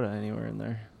hear Dota anywhere in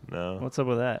there. No, What's up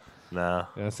with that? no.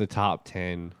 That's the top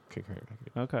 10 concurrent.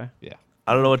 Okay. Yeah.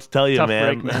 I don't know what to tell you, Tough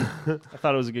man. break, man. I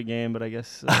thought it was a good game, but I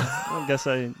guess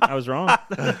I was wrong.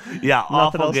 Yeah,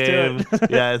 awful else to game.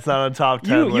 it. Yeah, it's not on top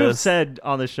 10 You have list. said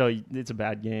on the show it's a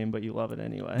bad game, but you love it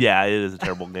anyway. Yeah, it is a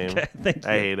terrible game. Okay, thank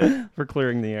you I hate it. for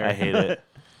clearing the air. I hate it.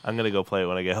 I'm gonna go play it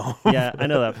when I get home. Yeah, I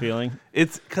know that feeling.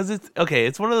 It's because it's okay.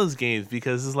 It's one of those games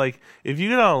because it's like if you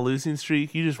get on a losing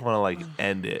streak, you just want to like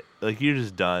end it. Like you're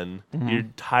just done. Mm-hmm. You're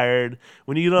tired.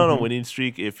 When you get on a winning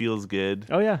streak, it feels good.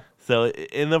 Oh yeah. So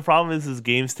and the problem is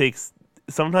games takes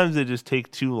sometimes they just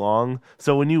take too long.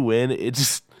 So when you win, it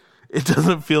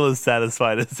doesn't feel as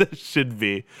satisfied as it should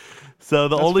be. So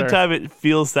the That's only fair. time it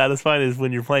feels satisfying is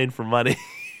when you're playing for money.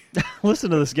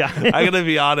 Listen to this guy. I gotta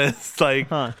be honest. Like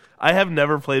Huh. I have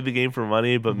never played the game for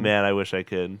money, but man, I wish I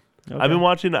could. Okay. I've been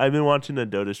watching a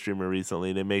Dota streamer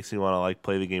recently, and it makes me want to like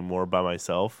play the game more by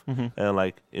myself and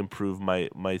like improve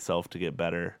myself to get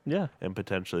better Yeah. and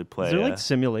potentially play. Is there like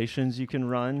simulations you can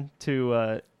run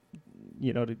to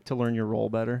to learn your role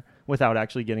better without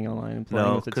actually getting online and playing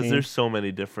no, with the because team? there's so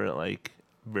many different like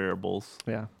variables.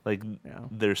 Yeah. Like Yeah.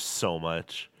 there's so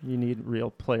much. You need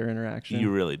real player interaction. You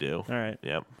really do. All right.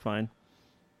 Yep. Fine.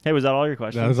 Hey, was that all your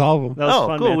questions? That was all of them. That was Oh,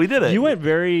 fun, cool. man. We did it. You went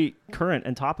very current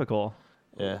and topical.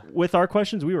 Yeah. With our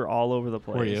questions, we were all over the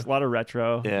Were place. you? A lot of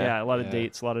retro. Yeah. A lot of Yeah.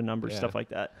 dates, a lot of numbers, Yeah. stuff like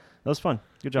that. That was fun.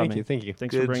 Good job, Thank man. you. Thank you.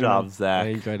 Thanks for Good bringing job, them. Zach. I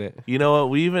enjoyed it. You know what?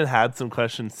 We even had some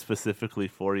questions specifically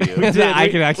for you. We did. I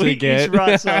We- can actually we get. each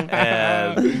brought some.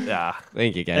 and yeah.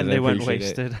 Thank you guys. And I they went appreciate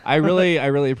wasted. It. I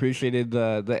really appreciated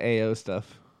the AO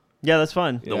stuff. Yeah, that's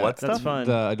fun. The what That's stuff? fun.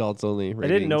 The adults only. I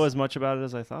didn't know ratings. as much about it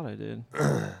as I thought I did.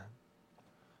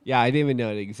 Yeah, I didn't even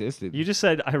know it existed. You just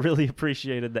said I really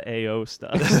appreciated the AO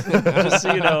stuff. Just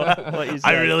so you know what you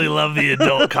said. I really love the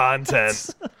adult content.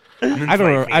 I don't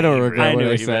regret I what knew I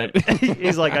what you said. meant.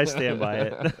 He's like, I stand by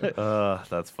it.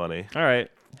 That's funny. All right.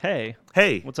 Hey,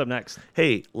 Hey, what's up next?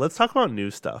 hey, let's talk about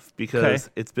new stuff because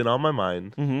Okay. it's been on my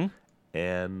mind. Mm-hmm.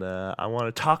 and I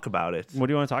want to talk about it. What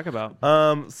do you want to talk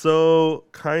about? So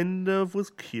kind of was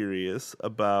curious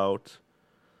about.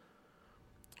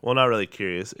 Well, not really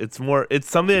curious. It's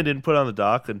something I didn't put on the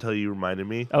doc until you reminded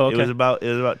me. Oh, okay. It was about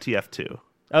TF2.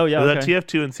 Oh, yeah. It was Okay. about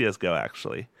TF2 and CS:GO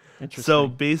actually. Interesting. So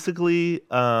basically,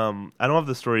 I don't have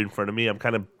the story in front of me. I'm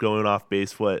kind of going off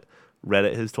base what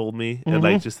Reddit has told me and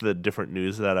like just the different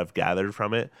news that I've gathered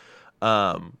from it.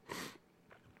 Playing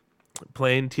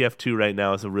TF2 right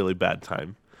now is a really bad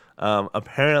time.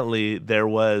 Apparently, there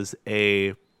was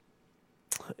a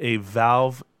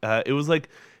Valve. It was like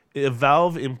a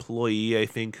Valve employee, I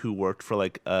think, who worked for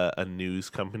like a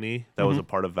news company that was a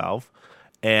part of Valve,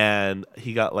 and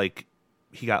he got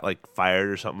fired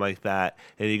or something like that,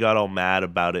 and he got all mad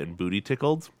about it and booty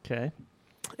tickled, Okay.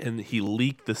 and he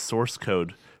leaked the source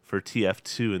code for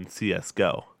TF2 and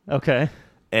CS:GO. Okay.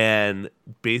 And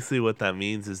basically what that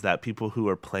means is that people who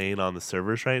are playing on the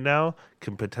servers right now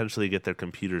can potentially get their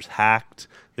computers hacked.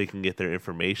 They can get their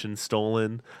information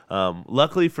stolen.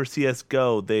 Luckily for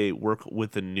CS:GO, they work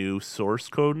with a new source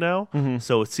code now.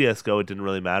 So with CS:GO, it didn't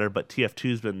really matter. But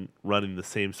TF2's been running the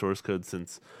same source code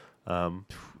since... That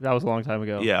was a long time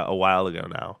ago. Yeah, a while ago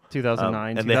now.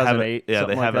 2009, and 2008. they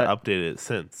something haven't like that. updated it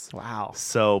since. Wow.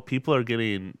 So people are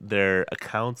getting their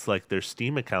accounts, like their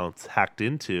Steam accounts, hacked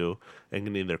into and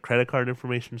getting their credit card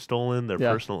information stolen, their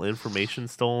personal information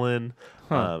stolen.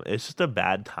 It's just a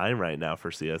bad time right now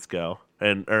for CS:GO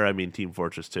or Team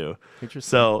Fortress 2. Interesting.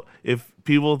 So if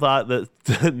people thought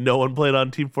that no one played on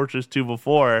Team Fortress 2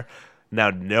 before, now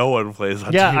no one plays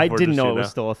on Team Fortress 2 I didn't know it was now.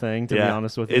 still a thing, to be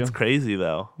honest with you. It's crazy,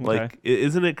 though. Okay. Like,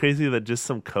 isn't it crazy that just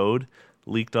some code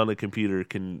leaked on a computer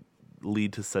can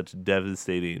lead to such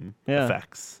devastating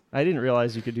effects? I didn't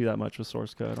realize you could do that much with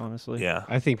source code, honestly. Yeah.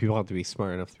 I think people have to be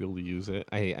smart enough to be able to use it.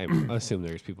 I assume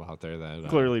there's people out there that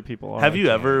Clearly people are. Have you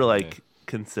ever,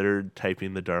 considered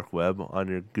typing the dark web on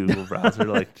your Google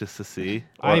browser, just to see?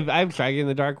 I've tried getting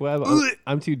the dark web.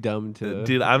 I'm too dumb to.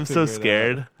 Dude, I'm so figure it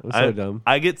scared. out. I'm so dumb.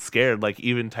 I get scared,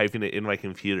 even typing it in my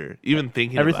computer, even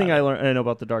thinking Everything about I know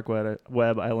about the dark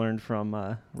web I learned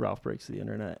from Ralph Breaks the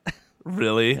Internet.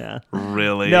 Really? Yeah.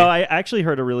 Really? No, I actually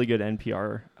heard a really good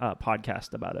NPR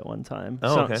podcast about it one time.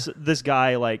 Oh, okay. So this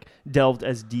guy delved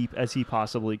as deep as he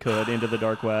possibly could into the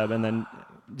dark web and then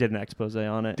did an expose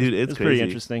on it. Dude, it's pretty crazy.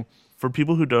 interesting. For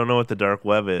people who don't know what the dark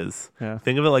web is,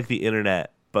 think of it like the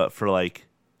internet, but for I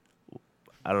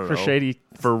don't know. For shady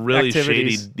For really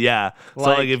activities. shady. Yeah.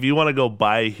 So if you want to go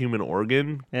buy a human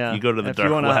organ, you go to the dark web. If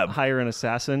you want to hire an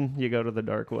assassin, you go to the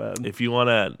dark web. If you want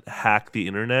to hack the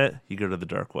internet, you go to the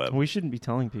dark web. We shouldn't be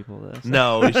telling people this.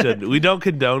 No, we shouldn't. We don't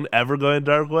condone ever going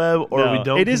to dark web, or No. we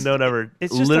don't condone ever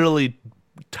it's just literally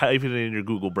typing it in your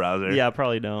Google browser. Yeah,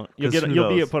 probably don't. 'Cause You'll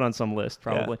be knows? put on some list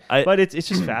probably. Yeah. But it's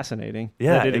just fascinating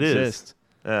that it exists. Is.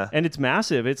 Yeah. And it's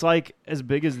massive. It's as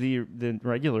big as the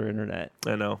regular internet.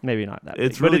 I know. Maybe not that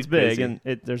It's big, really but it's big, crazy. and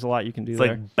there's a lot you can do It's there.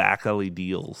 like back-alley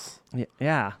deals.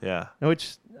 Yeah. Yeah.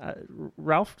 Which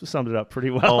Ralph summed it up pretty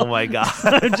well. Oh my god.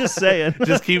 I'm just saying.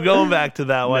 Just keep going back to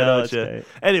that. Why No, don't that's you? great.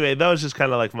 Anyway, that was just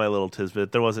kind of like my little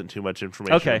tidbit. There wasn't too much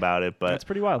information about it, but That's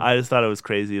pretty wild. I just thought it was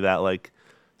crazy that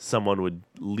someone would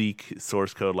leak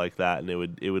source code like that, and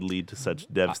it would lead to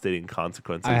such devastating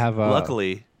consequences. I have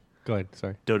luckily. Go ahead.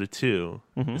 Sorry. Dota 2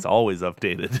 is always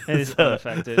updated. It is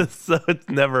unaffected. So it's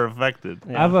never affected.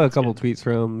 Yeah, I have a that's couple good. tweets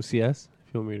from CS.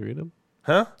 If you want me to read them.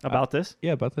 Huh? About this.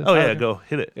 Yeah, about this. Oh, yeah, go.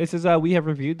 Hit it. It says, we have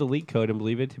reviewed the leak code and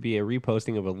believe it to be a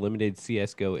reposting of a limited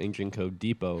CSGO engine code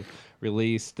depot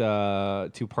released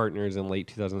to partners in late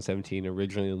 2017,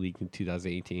 originally leaked in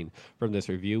 2018. From this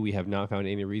review, we have not found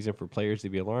any reason for players to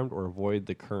be alarmed or avoid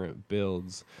the current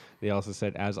builds. They also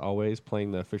said, as always,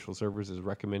 playing the official servers is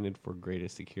recommended for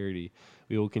greatest security.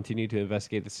 We will continue to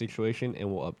investigate the situation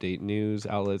and will update news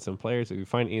outlets and players if we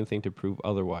find anything to prove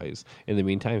otherwise. In the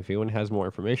meantime, if anyone has more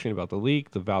information about the leak,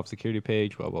 the Valve security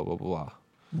page, blah, blah, blah, blah,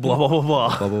 Blah, blah, blah,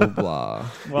 blah. blah, blah, blah.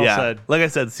 Well said. Like I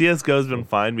said, CSGO's been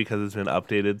fine because it's been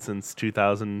updated since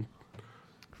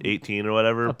 2018 or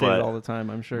whatever. Updated all the time,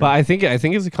 I'm sure. But I think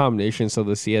it's a combination. So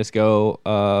the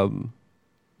CSGO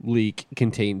leak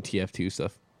contained TF2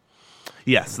 stuff.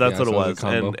 Yes, that's what it so was. it's a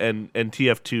combo. And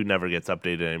TF2 never gets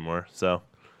updated anymore. So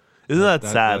isn't that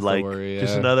sad? that's the worry,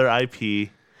 just yeah. another IP.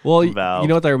 Well, Valve. you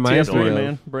know what that reminds me TF3, of?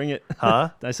 man, bring it. Huh?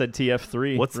 I said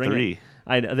TF3. What's Bring 3?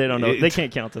 It. They don't know. They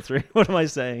can't count to 3. What am I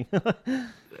saying?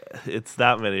 It's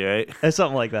that many, right? It's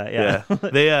something like that. Yeah.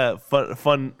 They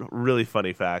fun, really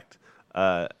funny fact.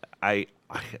 I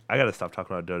gotta stop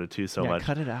talking about Dota 2 so much.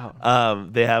 Cut it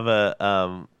out. They have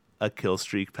a kill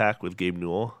streak pack with Gabe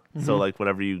Newell. So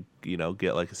whenever you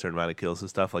get a certain amount of kills and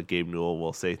stuff, Gabe Newell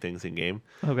will say things in game.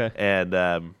 Okay.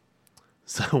 And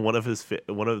So one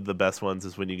of the best ones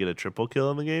is when you get a triple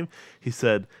kill in the game. He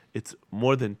said it's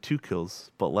more than 2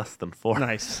 kills, but less than 4.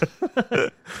 Nice. I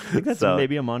think that's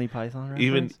maybe a Monty Python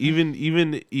reference.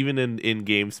 Even in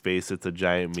game space, it's a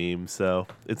giant meme. So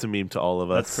it's a meme to all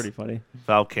of us. That's pretty funny.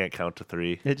 Valve can't count to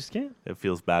 3. It just can't. It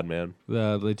feels bad, man.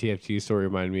 The TFT story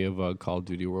reminded me of Call of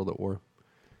Duty World at War.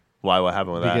 Why? What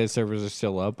happened with that? Because servers are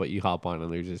still up, but you hop on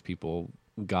and there's just people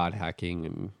god hacking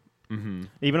and.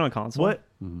 Even on console. What?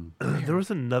 There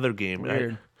was another game,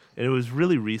 Weird. and it was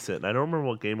really recent. I don't remember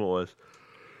what game it was,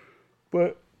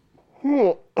 but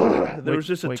there was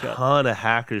just a ton of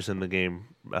hackers in the game.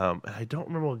 I don't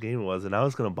remember what game it was, and that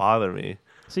was going to bother me.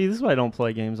 See, this is why I don't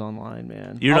play games online,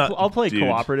 man. I'll play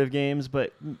cooperative games,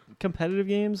 but competitive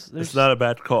games, it's not a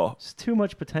bad call. There's too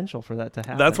much potential for that to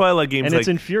happen. That's why I like games and it's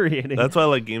infuriating. That's why I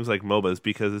like games like MOBAs,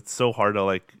 because it's so hard to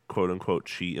like quote unquote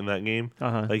cheat in that game.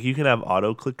 Like you can have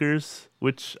auto clickers,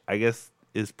 which I guess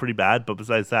is pretty bad, but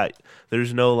besides that,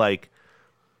 there's no like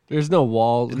there's no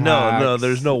wall hacks, no,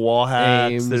 there's no wall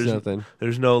hacks. Aims, there's nothing.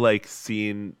 There's no like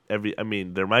seeing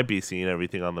there might be seeing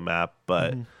everything on the map,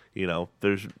 but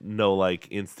there's no like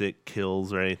instant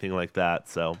kills or anything like that.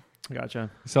 So gotcha.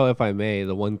 So if I may,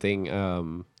 the one thing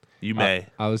you may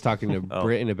I was talking to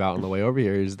Brittin about on the way over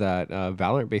here is that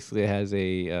Valorant basically has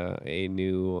a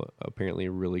new, apparently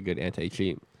really good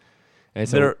anti-cheat. And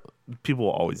so people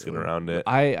will always get around it.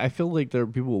 I feel like there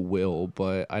people will,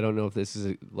 but I don't know if this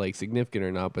is like significant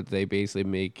or not. But they basically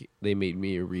made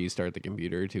me restart the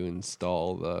computer to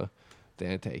install the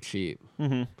anti-cheat.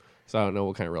 So I don't know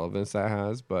what kind of relevance that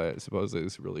has, but supposedly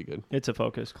it's really good. It's a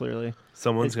focus, clearly.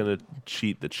 Someone's going to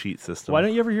cheat the cheat system. Why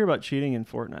don't you ever hear about cheating in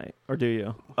Fortnite? Or do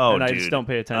you? Oh, and I just don't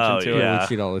pay attention to it. We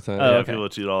cheat all the time. Yeah, people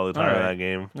cheat all the time in that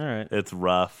game. All right. It's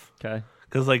rough. Okay.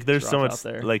 Because like there's so much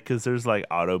there. like because there's like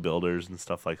auto builders and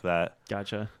stuff like that.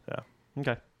 Gotcha. Yeah.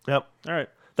 Okay. Yep. All right.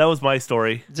 That was my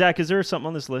story. Zach, is there something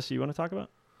on this list you want to talk about?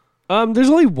 There's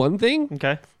only one thing.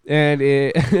 Okay. And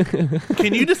it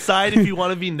Can you decide if you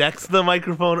want to be next to the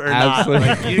microphone or absolutely.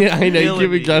 not? Like, I know you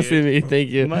keep adjusting me. Thank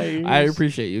you. My I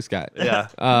appreciate you, Scott. Yeah.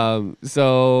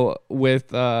 So with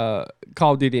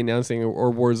Call of Duty announcing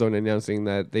or Warzone announcing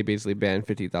that they basically banned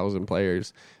 50,000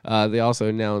 players, they also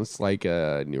announced like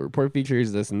new report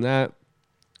features, this and that.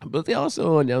 But they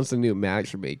also announced a new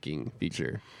matchmaking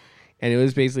feature. And it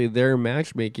was basically their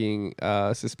matchmaking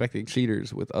suspected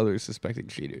cheaters with other suspected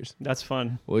cheaters. That's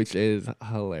fun. Which is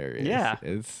hilarious. Yeah.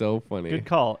 It's so funny. Good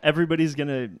call. Everybody's going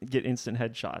to get instant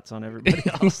headshots on everybody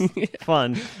else.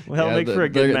 Fun. Well, make for a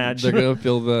good match. They're going to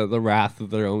feel the wrath of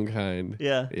their own kind.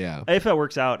 Yeah. Yeah. If it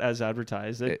works out as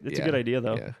advertised. It's a good idea,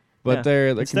 though. Yeah. But they're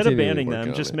instead of banning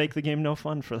them, just make the game no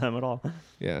fun for them at all.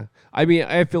 Yeah. I mean,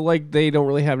 I feel like they don't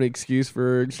really have an excuse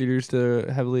for cheaters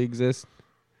to heavily exist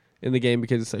in the game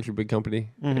because it's such a big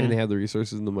company and they have the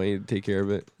resources and the money to take care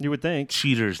of it. You would think.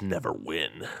 Cheaters never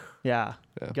win. Yeah.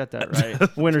 Got that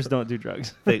right. Winners don't do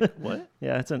drugs. What?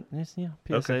 Yeah, it's PSAs.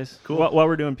 Okay, cool. While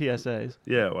we're doing PSAs.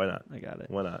 Yeah, why not? I got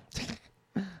it. Why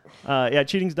not? Yeah,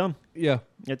 cheating's dumb. Yeah.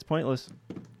 It's pointless.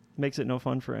 Makes it no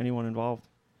fun for anyone involved.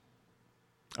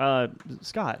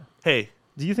 Scott. Hey.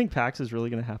 Do you think PAX is really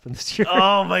going to happen this year?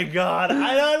 Oh my God,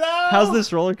 I don't know. How's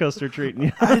this roller coaster treating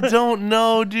you? I don't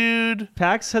know, dude.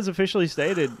 PAX has officially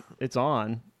stated it's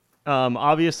on.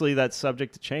 Obviously, that's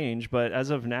subject to change, but as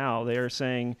of now, they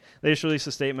just released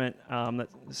a statement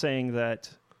saying that.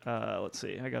 Let's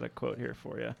see, I got a quote here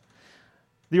for you.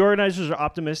 The organizers are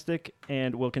optimistic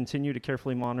and will continue to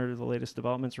carefully monitor the latest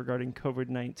developments regarding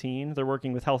COVID-19. They're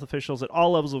working with health officials at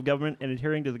all levels of government and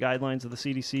adhering to the guidelines of the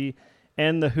CDC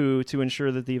and the WHO to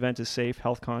ensure that the event is safe,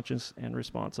 health conscious, and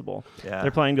responsible. Yeah. They're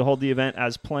planning to hold the event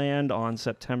as planned on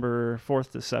September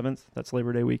 4th to 7th. That's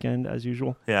Labor Day weekend, as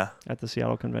usual. Yeah. At the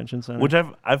Seattle Convention Center. Which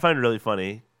I find really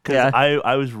funny because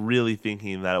I was really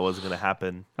thinking that it wasn't going to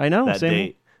happen that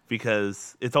date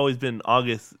because it's always been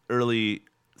August, early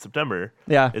September.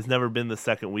 Yeah. It's never been the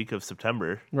second week of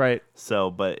September. Right.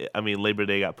 So, but, I mean, Labor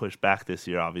Day got pushed back this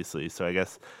year, obviously. So I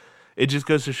guess it just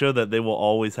goes to show that they will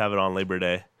always have it on Labor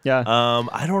Day. Yeah.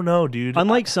 I don't know, dude.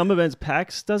 Unlike some events,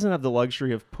 PAX doesn't have the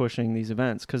luxury of pushing these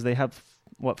events because they have,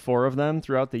 4 of them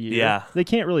throughout the year? Yeah. They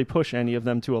can't really push any of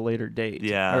them to a later date.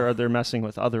 Yeah. Or they're messing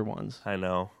with other ones. I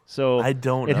know. So I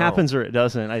don't know. It happens or it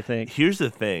doesn't, I think. Here's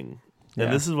the thing.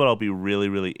 And this is what I'll be really,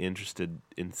 really interested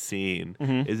in seeing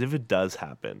is if it does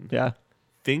happen. Yeah.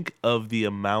 Think of the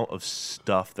amount of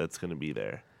stuff that's going to be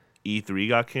there. E3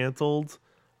 got canceled.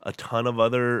 A ton of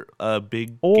other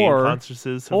big game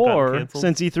conferences have gotten canceled. Or,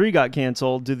 since E3 got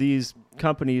canceled, do these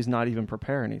companies not even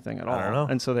prepare anything at all? I don't know.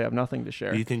 And so they have nothing to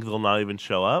share. Do you think they'll not even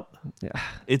show up? Yeah.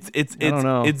 It's I don't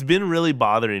know. It's been really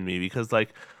bothering me because,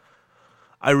 like,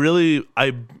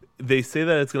 they say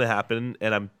that it's going to happen,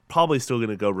 and I'm probably still going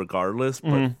to go regardless.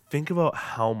 But think about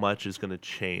how much is going to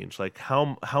change. Like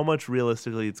how much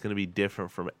realistically it's going to be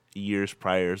different from years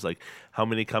prior. Like how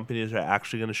many companies are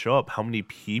actually going to show up? How many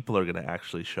people are going to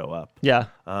actually show up? Yeah.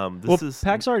 This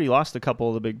PAX already lost a couple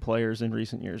of the big players in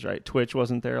recent years, right? Twitch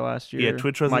wasn't there last year. Yeah,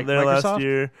 Twitch wasn't there last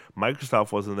year.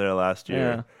 Microsoft wasn't there last year.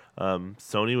 Yeah.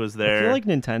 Sony was there. I feel like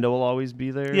Nintendo will always be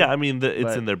there. Yeah, I mean,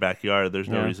 it's in their backyard. There's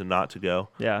no reason not to go.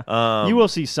 Yeah. You will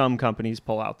see some companies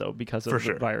pull out, though, because of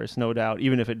For the virus, no doubt,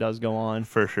 even if it does go on.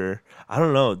 For sure. I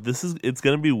don't know. It's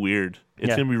going to be weird.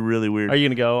 It's going to be really weird. Are you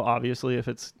going to go, obviously, if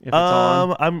it's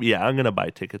on? I'm going to buy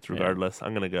tickets regardless. Yeah.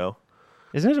 I'm going to go.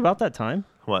 Isn't it about that time?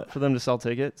 What? For them to sell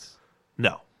tickets?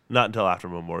 No, not until after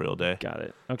Memorial Day. Got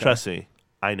it. Okay. Trust me.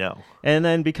 I know. And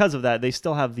then because of that, they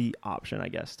still have the option, I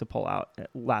guess, to pull out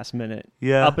at last minute.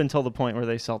 Yeah. Up until the point where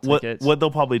they sell tickets. What they'll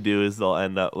probably do is they'll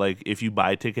end up, like, if you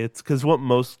buy tickets, because what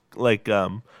most, like,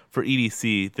 for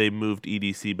EDC, they moved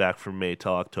EDC back from May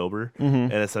till October.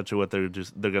 And essentially what they're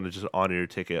going to just honor your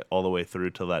ticket all the way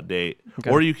through till that date. Okay.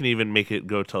 Or you can even make it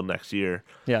go till next year.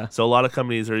 Yeah. So a lot of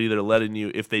companies are either letting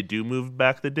you, if they do move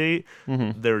back the date,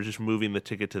 they're just moving the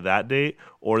ticket to that date,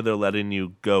 or they're letting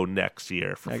you go next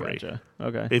year for free. Gotcha.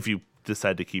 Okay. If you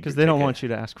decide to keep, because they don't want you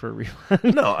to ask for a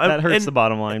refund. No, that hurts the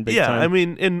bottom line. Big time. I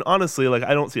mean, and honestly, like,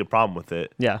 I don't see a problem with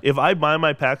it. Yeah. If I buy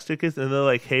my PAX tickets and they're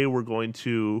like, "Hey, we're going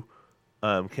to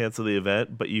cancel the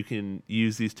event, but you can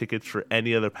use these tickets for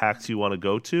any other PAX you want to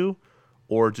go to,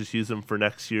 or just use them for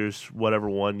next year's whatever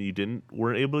one you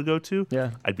weren't able to go to,"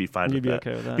 I'd be fine with that.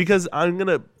 Okay with that. Because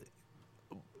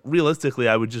realistically,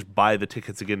 I would just buy the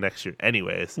tickets again next year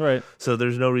anyways. Right. So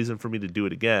there's no reason for me to do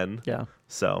it again. Yeah.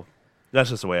 So that's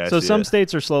just the way I see it. So some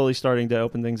states are slowly starting to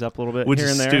open things up a little bit, which here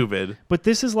is and there. Stupid. But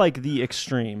this is like the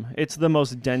extreme. It's the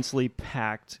most densely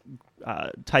packed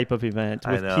type of event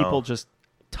with people just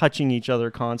touching each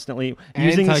other constantly,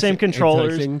 using the same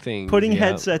controllers, putting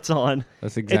headsets on.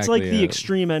 That's exactly it's like the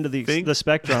extreme end of the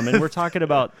spectrum, and we're talking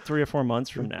about 3 or 4 months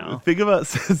from now. Think about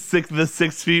the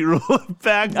 6 feet rule of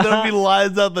PAX. There'd be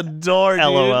lines out the door, dude.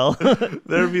 LOL.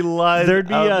 There'd be lines out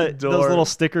the door. Those little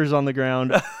stickers on the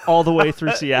ground all the way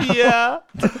through Seattle. Yeah.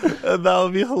 That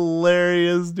would be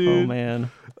hilarious, dude. Oh,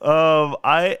 man.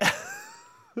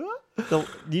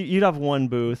 You'd have one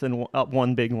booth and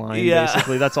one big line,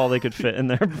 basically. That's all they could fit in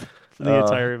there for the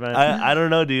entire event. I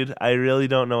don't know, dude. I really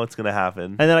don't know what's going to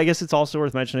happen. And then I guess it's also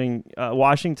worth mentioning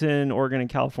Washington, Oregon, and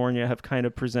California have kind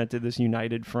of presented this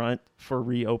united front for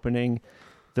reopening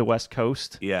the West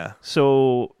Coast. Yeah.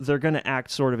 So they're going to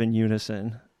act sort of in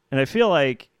unison. And I feel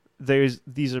like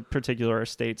these are particular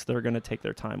states that are going to take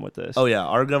their time with this. Oh yeah,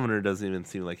 our governor doesn't even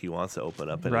seem like he wants to open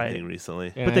up anything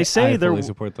recently. Yeah, but they say I fully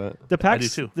support that. The PAX, I do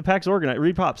too. The PAX organizer,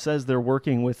 Reed Pop says they're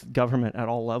working with government at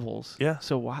all levels. Yeah.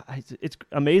 So it's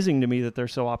amazing to me that they're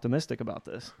so optimistic about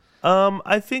this.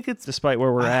 I think it's despite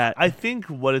where we're at. I think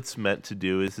what it's meant to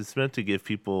do is it's meant to give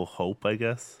people hope, I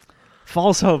guess.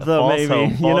 False hope, though,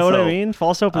 maybe. You know what I mean?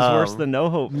 False hope is worse than no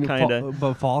hope, kind of.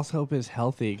 But false hope is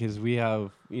healthy because we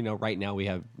have, right now we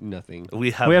have nothing.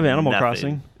 We have Animal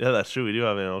Crossing. Yeah, that's true. We do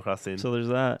have Animal Crossing. So there's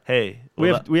that. Hey,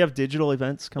 we have digital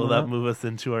events coming up. Will that move us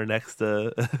into our next?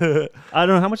 I don't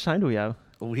know. How much time do we have?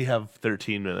 We have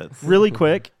 13 minutes. Really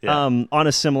quick, Yeah. On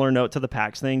a similar note to the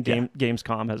PAX thing,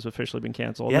 Gamescom has officially been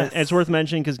canceled. Yes. And it's worth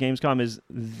mentioning because Gamescom is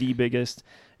the biggest,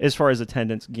 as far as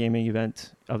attendance, gaming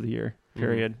event of the year,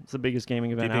 period. It's the biggest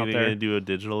gaming event out there. Do you think they're going to do a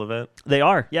digital event? They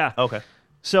are, yeah. Okay.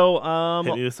 So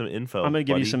hit me with some info. I'm going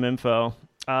to give you some info.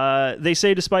 They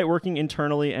say despite working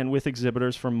internally and with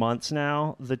exhibitors for months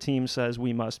now, the team says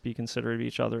we must be considerate of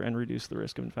each other and reduce the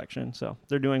risk of infection. So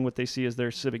they're doing what they see as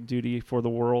their civic duty for the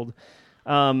world.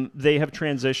 They have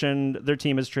transitioned, their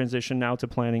team has transitioned now to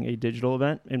planning a digital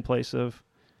event in place of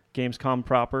Gamescom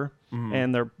proper,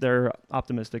 and they're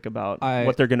optimistic about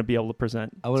what they're going to be able to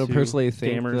present. I want to personally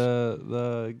thank gamers.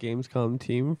 the Gamescom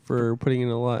team for putting in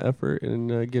a lot of effort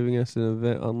and giving us an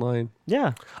event online.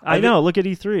 Yeah, I know. Look at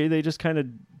E3; they just kind of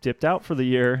dipped out for the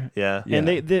year. Yeah, and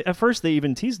they at first they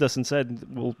even teased us and said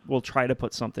we'll try to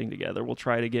put something together. We'll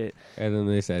try to get. And then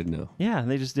they said no. Yeah,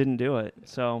 and they just didn't do it.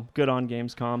 So good on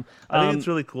Gamescom. I think it's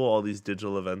really cool all these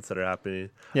digital events that are happening.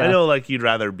 Yeah. I know like you'd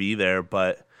rather be there,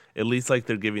 but at least like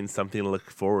they're giving something to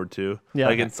look forward to. Yeah.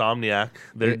 Like Insomniac,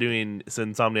 they're doing. So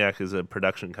Insomniac is a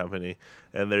production company,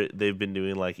 and they've been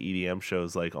doing like EDM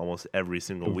shows like almost every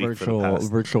single week for the past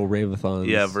virtual rave-a-thons.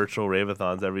 Yeah, virtual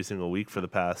rave-a-thons every single week for the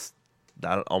past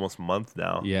almost month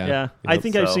now. Yeah. I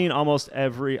think I've So- seen almost I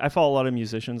follow a lot of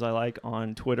musicians I like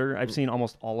on Twitter. I've seen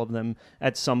almost all of them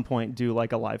at some point do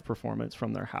like a live performance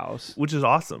from their house Which is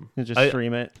awesome. and just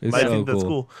stream it. It's I so think that's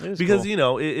cool. cool It is because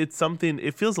cool. it's something.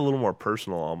 It feels a little more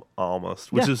personal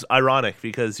almost, which Yeah. is ironic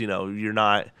because you're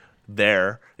not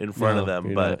there in front of No, them,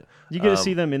 you're but not. You get to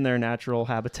see them in their natural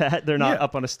habitat. They're not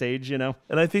up on a stage, and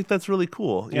I think that's really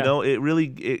cool. Yeah.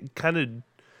 It kind of,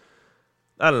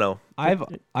 I don't know.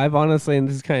 I've honestly, and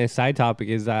this is kind of a side topic,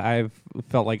 is that I've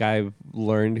felt like I've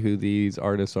learned who these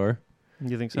artists are.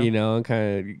 You think so? And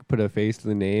kind of put a face to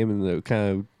the name, and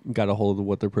kind of got a hold of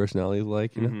what their personality is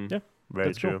like. Mhm. Yeah. Very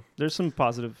That's true. cool. There's some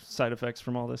positive side effects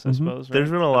from all this, I suppose. Right?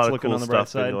 There's been a lot That's of looking cool on the bright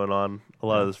stuff been side. going on. A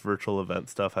lot Yeah. of this virtual event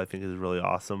stuff I think is really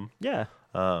awesome. Yeah.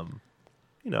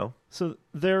 So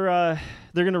they're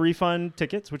going to refund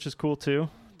tickets, which is cool too.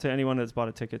 To anyone that's bought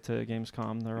a ticket to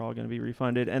Gamescom, they're all going to be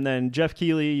refunded. And then Jeff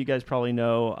Keighley, you guys probably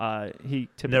know, he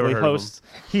typically heard of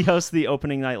hosts the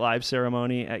opening night live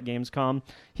ceremony at Gamescom.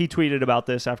 He tweeted about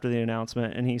this after the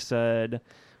announcement, and he said,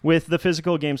 with the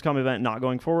physical Gamescom event not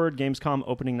going forward, Gamescom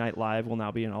opening night live will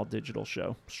now be an all digital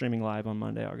show, streaming live on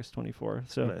Monday, August 24th.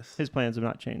 So Nice. his plans have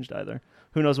not changed either.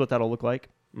 Who knows what that'll look like?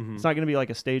 Mhm. It's not going to be like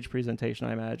a stage presentation,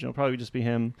 I imagine. It'll probably just be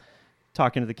him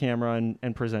talking to the camera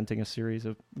and presenting a series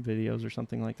of videos or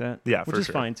something like that. Yeah, which for is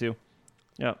sure. fine too.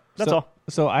 Yeah, that's So- all.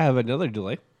 So I have another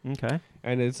delay, Okay.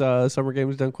 and it's Summer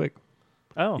Games Done Quick.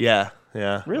 Oh, Yeah.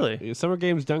 really? Summer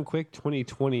Games Done Quick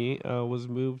 2020 was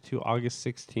moved to August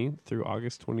 16th through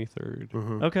August 23rd.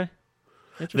 Mhm. Okay.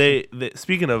 Interesting. They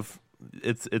speaking of,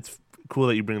 it's cool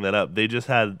that you bring that up. They just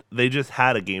had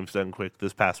a Games Done Quick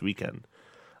this past weekend.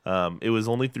 It was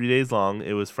only 3 days long.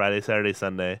 It was Friday, Saturday,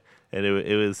 Sunday, and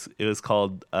it was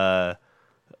called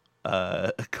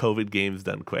COVID Games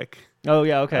Done Quick. Oh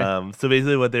yeah. Okay. So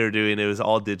basically, what they were doing, it was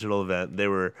all digital event. They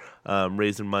were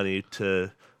raising money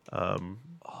to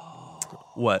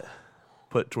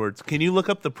put towards. Can you look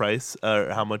up the price or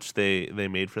how much they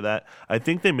made for that? I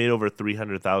think they made over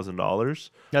 $300,000.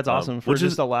 That's awesome for which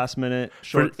just is a last minute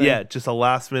short for, thing. yeah, just a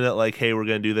last minute like, hey, we're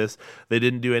gonna do this. They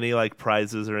didn't do any like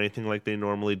prizes or anything like they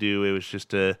normally do. It was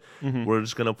just we're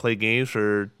just gonna play games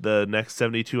for the next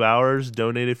 72 hours.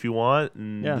 Donate if you want,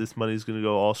 and Yeah. this money's gonna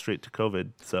go all straight to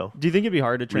COVID. So Do you think it'd be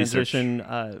hard to Research.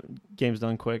 transition Games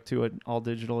Done Quick to an all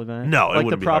digital event? No, it like the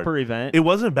wouldn't be proper hard. event. it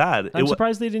wasn't bad. I'm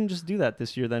surprised they didn't just do that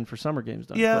this year then for Summer Games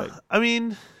Done Yeah, Quick. I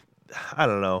mean, I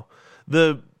don't know.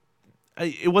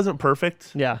 It wasn't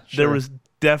perfect. Yeah, There sure. was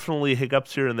definitely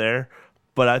hiccups here and there,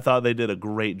 but I thought they did a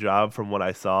great job from what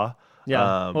I saw. Yeah.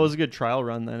 Well, it was a good trial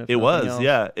run then. If It nothing was, else.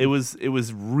 yeah. It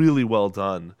was really well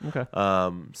done. Okay.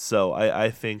 So I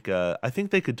think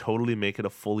they could totally make it a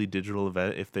fully digital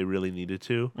event if they really needed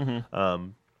to. Mm-hmm.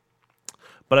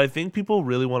 But I think people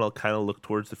really want to kind of look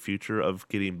towards the future of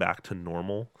getting back to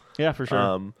normal. Yeah, for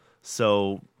sure.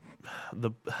 So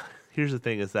here's the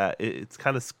thing: is that it's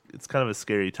kind of a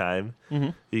scary time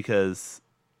because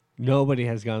Nobody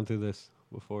has gone through this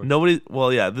before. nobody.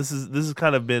 Well, yeah, this is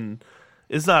kind of been.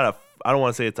 It's not a. I don't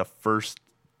want to say it's a first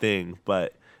thing,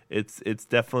 but it's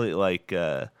definitely like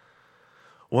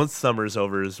once summer's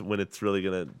over is when it's really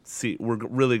gonna see. We're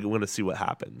really going to see what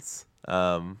happens.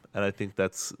 And I think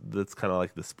that's kind of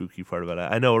like the spooky part about it.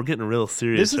 I know we're getting real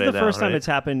serious. This is right the now, first time right? it's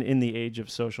happened in the age of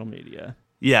social media.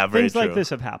 Yeah, very Things true. like this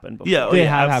have happened before. Yeah, They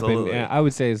have absolutely. happened. I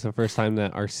would say it's the first time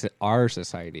that our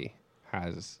society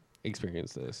has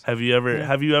experienced this. Have you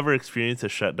ever experienced a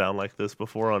shutdown like this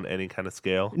before on any kind of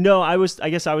scale? No, I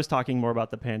guess I was talking more about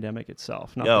the pandemic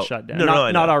itself, not the Oh, shutdown. no,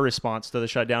 I not know. our response to the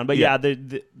shutdown. But Yeah.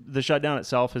 the shutdown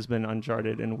itself has been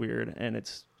uncharted and weird, and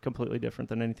it's completely different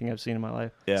than anything I've seen in my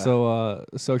life. Yeah. So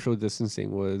social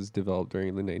distancing was developed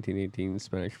during the 1918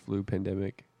 Spanish flu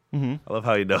pandemic. I love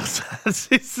how he knows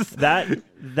that.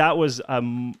 That was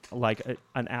like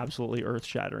an absolutely earth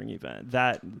shattering event.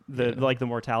 Like the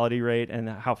mortality rate and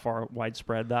how far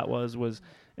widespread that was.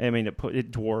 I mean,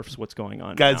 it dwarfs what's going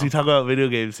on. Guys, now. we talk about video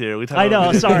games here. I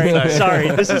know. Sorry.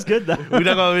 This is good though. We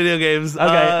talk about video games.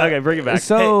 Okay, bring it back.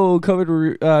 So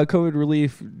COVID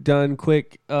relief done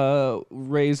quick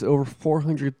raised over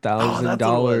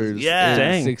 $400,000 Yeah. in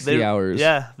Dang. 60 hours.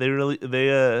 Yeah,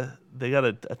 they got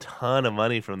a ton of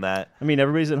money from that. I mean,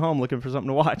 everybody's at home looking for something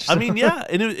to watch. I mean, yeah,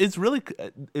 and it's really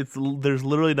there's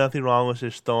literally nothing wrong with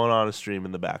just throwing on a stream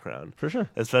in the background, for sure.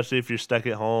 especially if you're stuck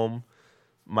at home.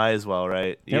 Might as well,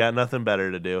 right? You Yep. got nothing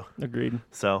better to do. Agreed.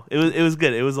 So it was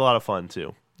good. It was a lot of fun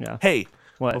too. Yeah. Hey,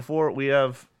 What? before we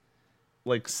have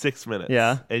like 6 minutes,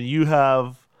 Yeah. and you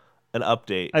have an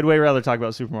update. I'd way rather talk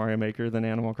about Super Mario Maker than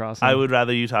Animal Crossing. I would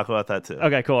rather you talk about that too.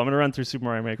 Okay, cool. I'm going to run through Super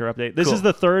Mario Maker update. This Cool. is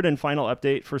the third and final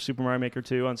update for Super Mario Maker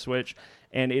 2 on Switch.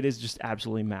 and it is just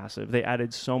absolutely massive. They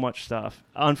added so much stuff.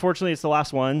 Unfortunately, it's the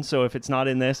last one, so if it's not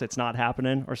in this, it's not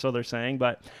happening, or so they're saying.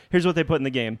 But here's what they put in the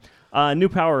game. New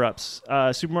power-ups.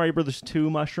 Super Mario Bros. 2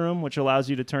 mushroom, which allows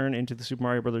you to turn into the Super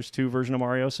Mario Bros. 2 version of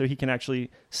Mario, so he can actually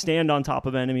stand on top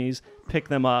of enemies, pick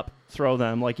them up, throw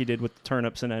them like he did with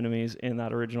turnips and enemies in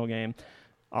that original game.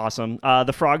 Awesome.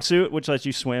 The frog suit, which lets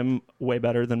you swim way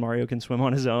better than Mario can swim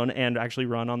on his own and actually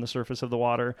run on the surface of the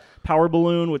water. Power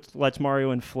balloon, which lets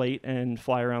Mario inflate and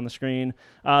fly around the screen.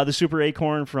 The super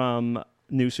acorn from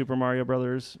New Super Mario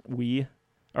Brothers New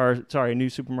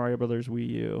Super Mario Brothers Wii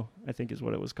U, I think is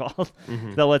what it was called.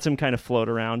 That lets him kind of float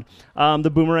around. The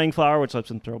boomerang flower, which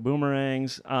lets him throw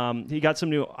boomerangs. He got some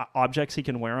new objects he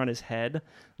can wear on his head.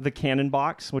 The cannon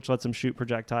box, which lets him shoot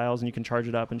projectiles, and you can charge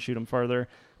it up and shoot them further.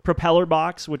 Propeller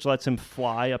box, which lets him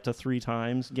fly up to 3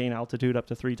 times, gain altitude up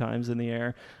to 3 times in the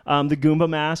air. The Goomba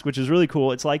mask, which is really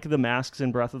cool. It's like the masks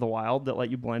in Breath of the Wild that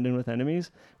let you blend in with enemies.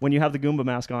 When you have the Goomba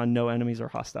mask on, no enemies are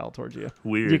hostile towards you.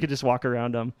 Weird. You could just walk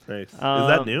around them. Nice. Is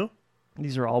that new?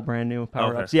 These are all brand new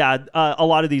power-ups. Okay. Yeah, a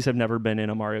lot of these have never been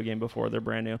in a Mario game before. They're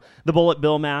brand new. The Bullet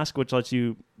Bill mask, which lets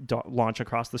you launch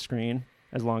across the screen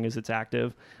as long as it's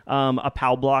active. A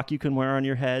POW block you can wear on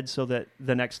your head so that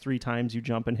the next 3 times you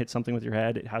jump and hit something with your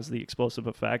head, it has the explosive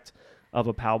effect of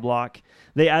a POW block.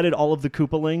 They added all of the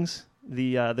Koopalings,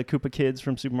 the Koopa kids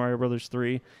from Super Mario Bros.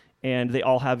 3, and they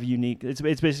all have unique... It's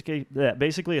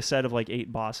basically a set of like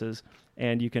 8 bosses,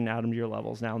 and you can add them to your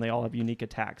levels now, and they all have unique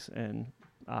attacks and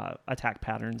attack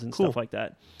patterns and stuff like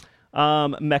that.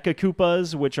 Mecha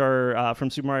Koopas, which are from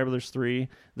Super Mario Bros. 3.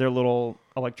 They're little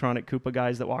electronic Koopa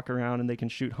guys that walk around and they can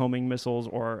shoot homing missiles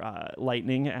or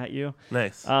lightning at you.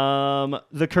 Nice.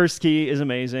 The cursed key is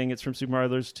amazing. It's from Super Mario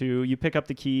Bros. 2. You pick up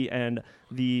the key and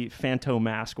the Phantom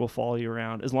mask will follow you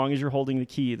around. As long as you're holding the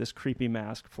key, this creepy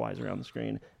mask flies around the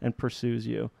screen and pursues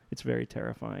you. It's very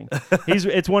terrifying.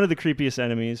 It's one of the creepiest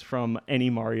enemies from any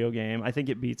Mario game. I think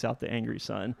it beats out the Angry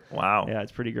Sun. Wow. Yeah,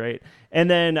 it's pretty great.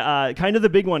 And then kind of the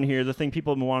big one here, the thing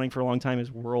people have been wanting for a long time is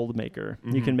World Maker.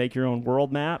 You can make your own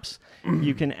world maps.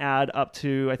 You can add up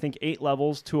to, I think, 8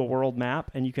 levels to a world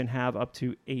map, and you can have up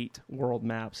to 8 world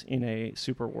maps in a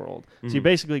super world. So you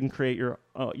basically can create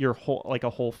your whole, like a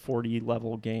whole 40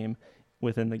 level game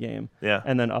within the game,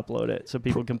 and then upload it so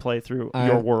people can play through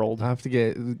your world. I have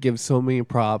to give so many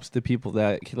props to people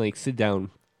that can like sit down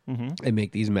and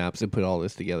make these maps and put all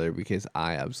this together, because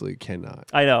I absolutely cannot.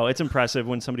 I know, it's impressive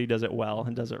when somebody does it well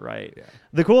and does it right. Yeah.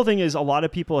 The cool thing is a lot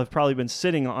of people have probably been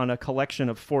sitting on a collection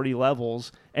of 40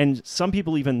 levels, and some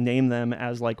people even name them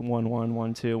as like 1 1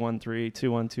 1 2 1 3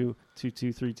 2 1 2 2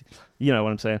 2 3 2. You know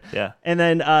what I'm saying? Yeah. And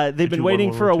then they've been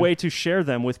waiting for a way to share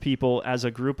them with people as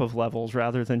a group of levels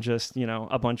rather than just,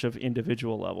 a bunch of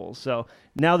individual levels. So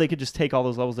now they could just take all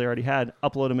those levels they already had,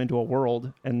 upload them into a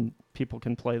world, and people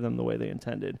can play them the way they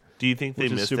intended. Do you think they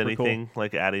missed anything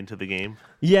like adding to the game?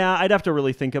 Yeah, I'd have to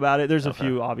really think about it. There's a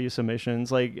few obvious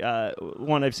omissions. Like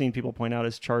one I've seen people point out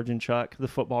is Charge and Chuck, the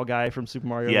football guy from Super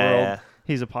Mario World. Yeah.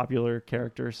 He's a popular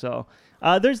character. So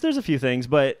there's a few things,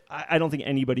 but I don't think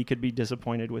anybody could be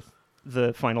disappointed with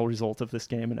the final result of this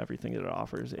game and everything that it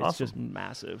offers. It's just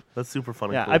massive. That's super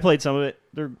funny. Yeah, cool. I played some of it.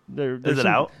 Is it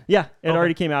out? Yeah, it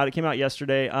already came out. It came out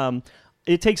yesterday.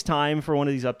 It takes time for one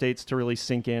of these updates to really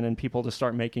sink in and people to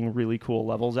start making really cool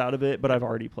levels out of it, but I've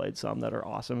already played some that are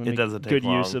awesome and it doesn't take good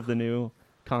long. use of the new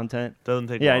content. Doesn't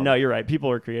take long. Yeah, no, you're right. People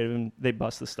are creative and they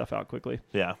bust this stuff out quickly.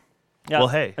 Yeah. Well,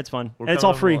 hey, it's fun. And it's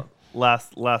all free.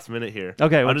 Last minute here.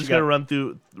 Okay, I'm just gonna run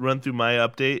through my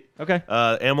update. Okay.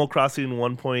 Animal Crossing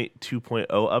 1.2.0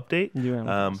 update.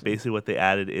 New basically what they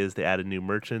added is they added new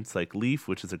merchants like Leaf,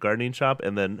 which is a gardening shop,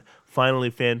 and then finally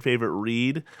fan favorite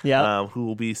Reed, who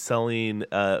will be selling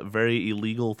very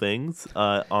illegal things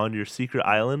on your secret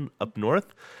island up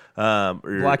north.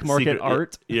 Black market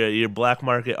art. Yeah, your black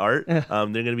market art. They're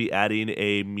going to be adding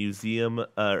a museum,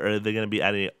 or they're going to be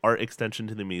adding an art extension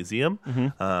to the museum,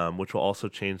 which will also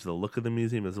change the look of the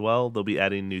museum as well. They'll be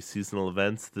adding new seasonal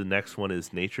events. The next one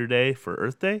is Nature Day for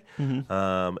Earth Day.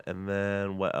 And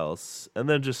then what else? And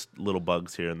then just little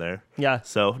bugs here and there. Yeah.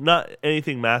 So not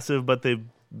anything massive, but they've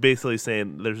basically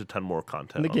saying there's a ton more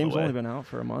content. And the game's only been out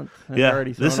for a month. And yeah. they're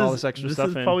already throwing all this extra stuff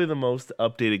in. This is probably the most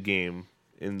updated game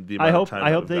in the amount of time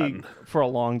I hope they, for a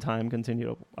long time, continue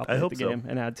to update the game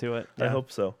and add to it. Yeah. I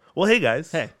hope so. Well, hey,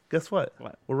 guys. Hey. Guess what?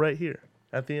 We're right here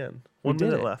at the end. 1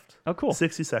 minute left. Oh, cool.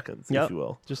 60 seconds, if you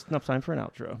will. Just enough time for an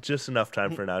outro. Just enough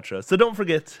time for an outro. So don't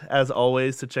forget, as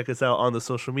always, to check us out on the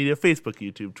social media, Facebook,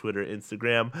 YouTube, Twitter,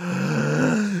 Instagram,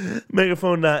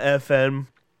 Megaphone.fm,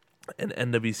 and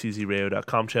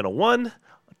NWCZRadio.com, channel 1,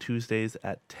 Tuesdays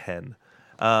at 10.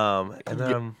 And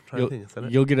then I'm trying to think. Is that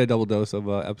it? You'll get a double dose of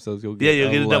episodes. You'll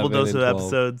You'll get a double 11 dose and of 12.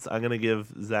 episodes. I'm gonna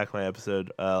give Zach my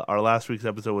episode. Our last week's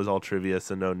episode was all trivia,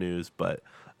 so no news, but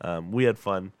we had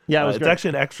fun. Yeah, it was it's great. actually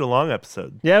an extra long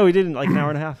episode. Yeah, we did in like an hour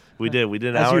and a half. We did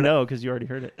an As hour. you know, because you already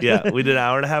heard it. Yeah, we did an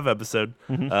hour and a half episode.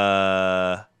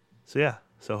 Mm-hmm.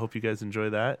 So I hope you guys enjoy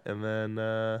that, and then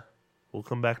we'll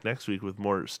come back next week with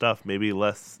more stuff. Maybe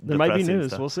less. There might be depressing news.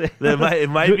 stuff. We'll see. It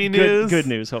might be news. Good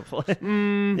news, hopefully.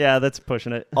 Yeah, that's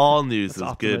pushing it. All news is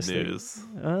optimistic. good news.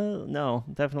 No,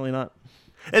 definitely not.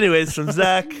 Anyways, from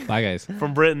Zach, Bye, guys.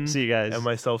 from Brittin, See you guys. and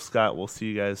myself, Scott. We'll see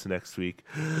you guys next week.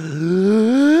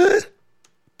 The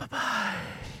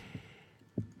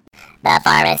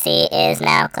pharmacy is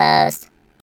now closed.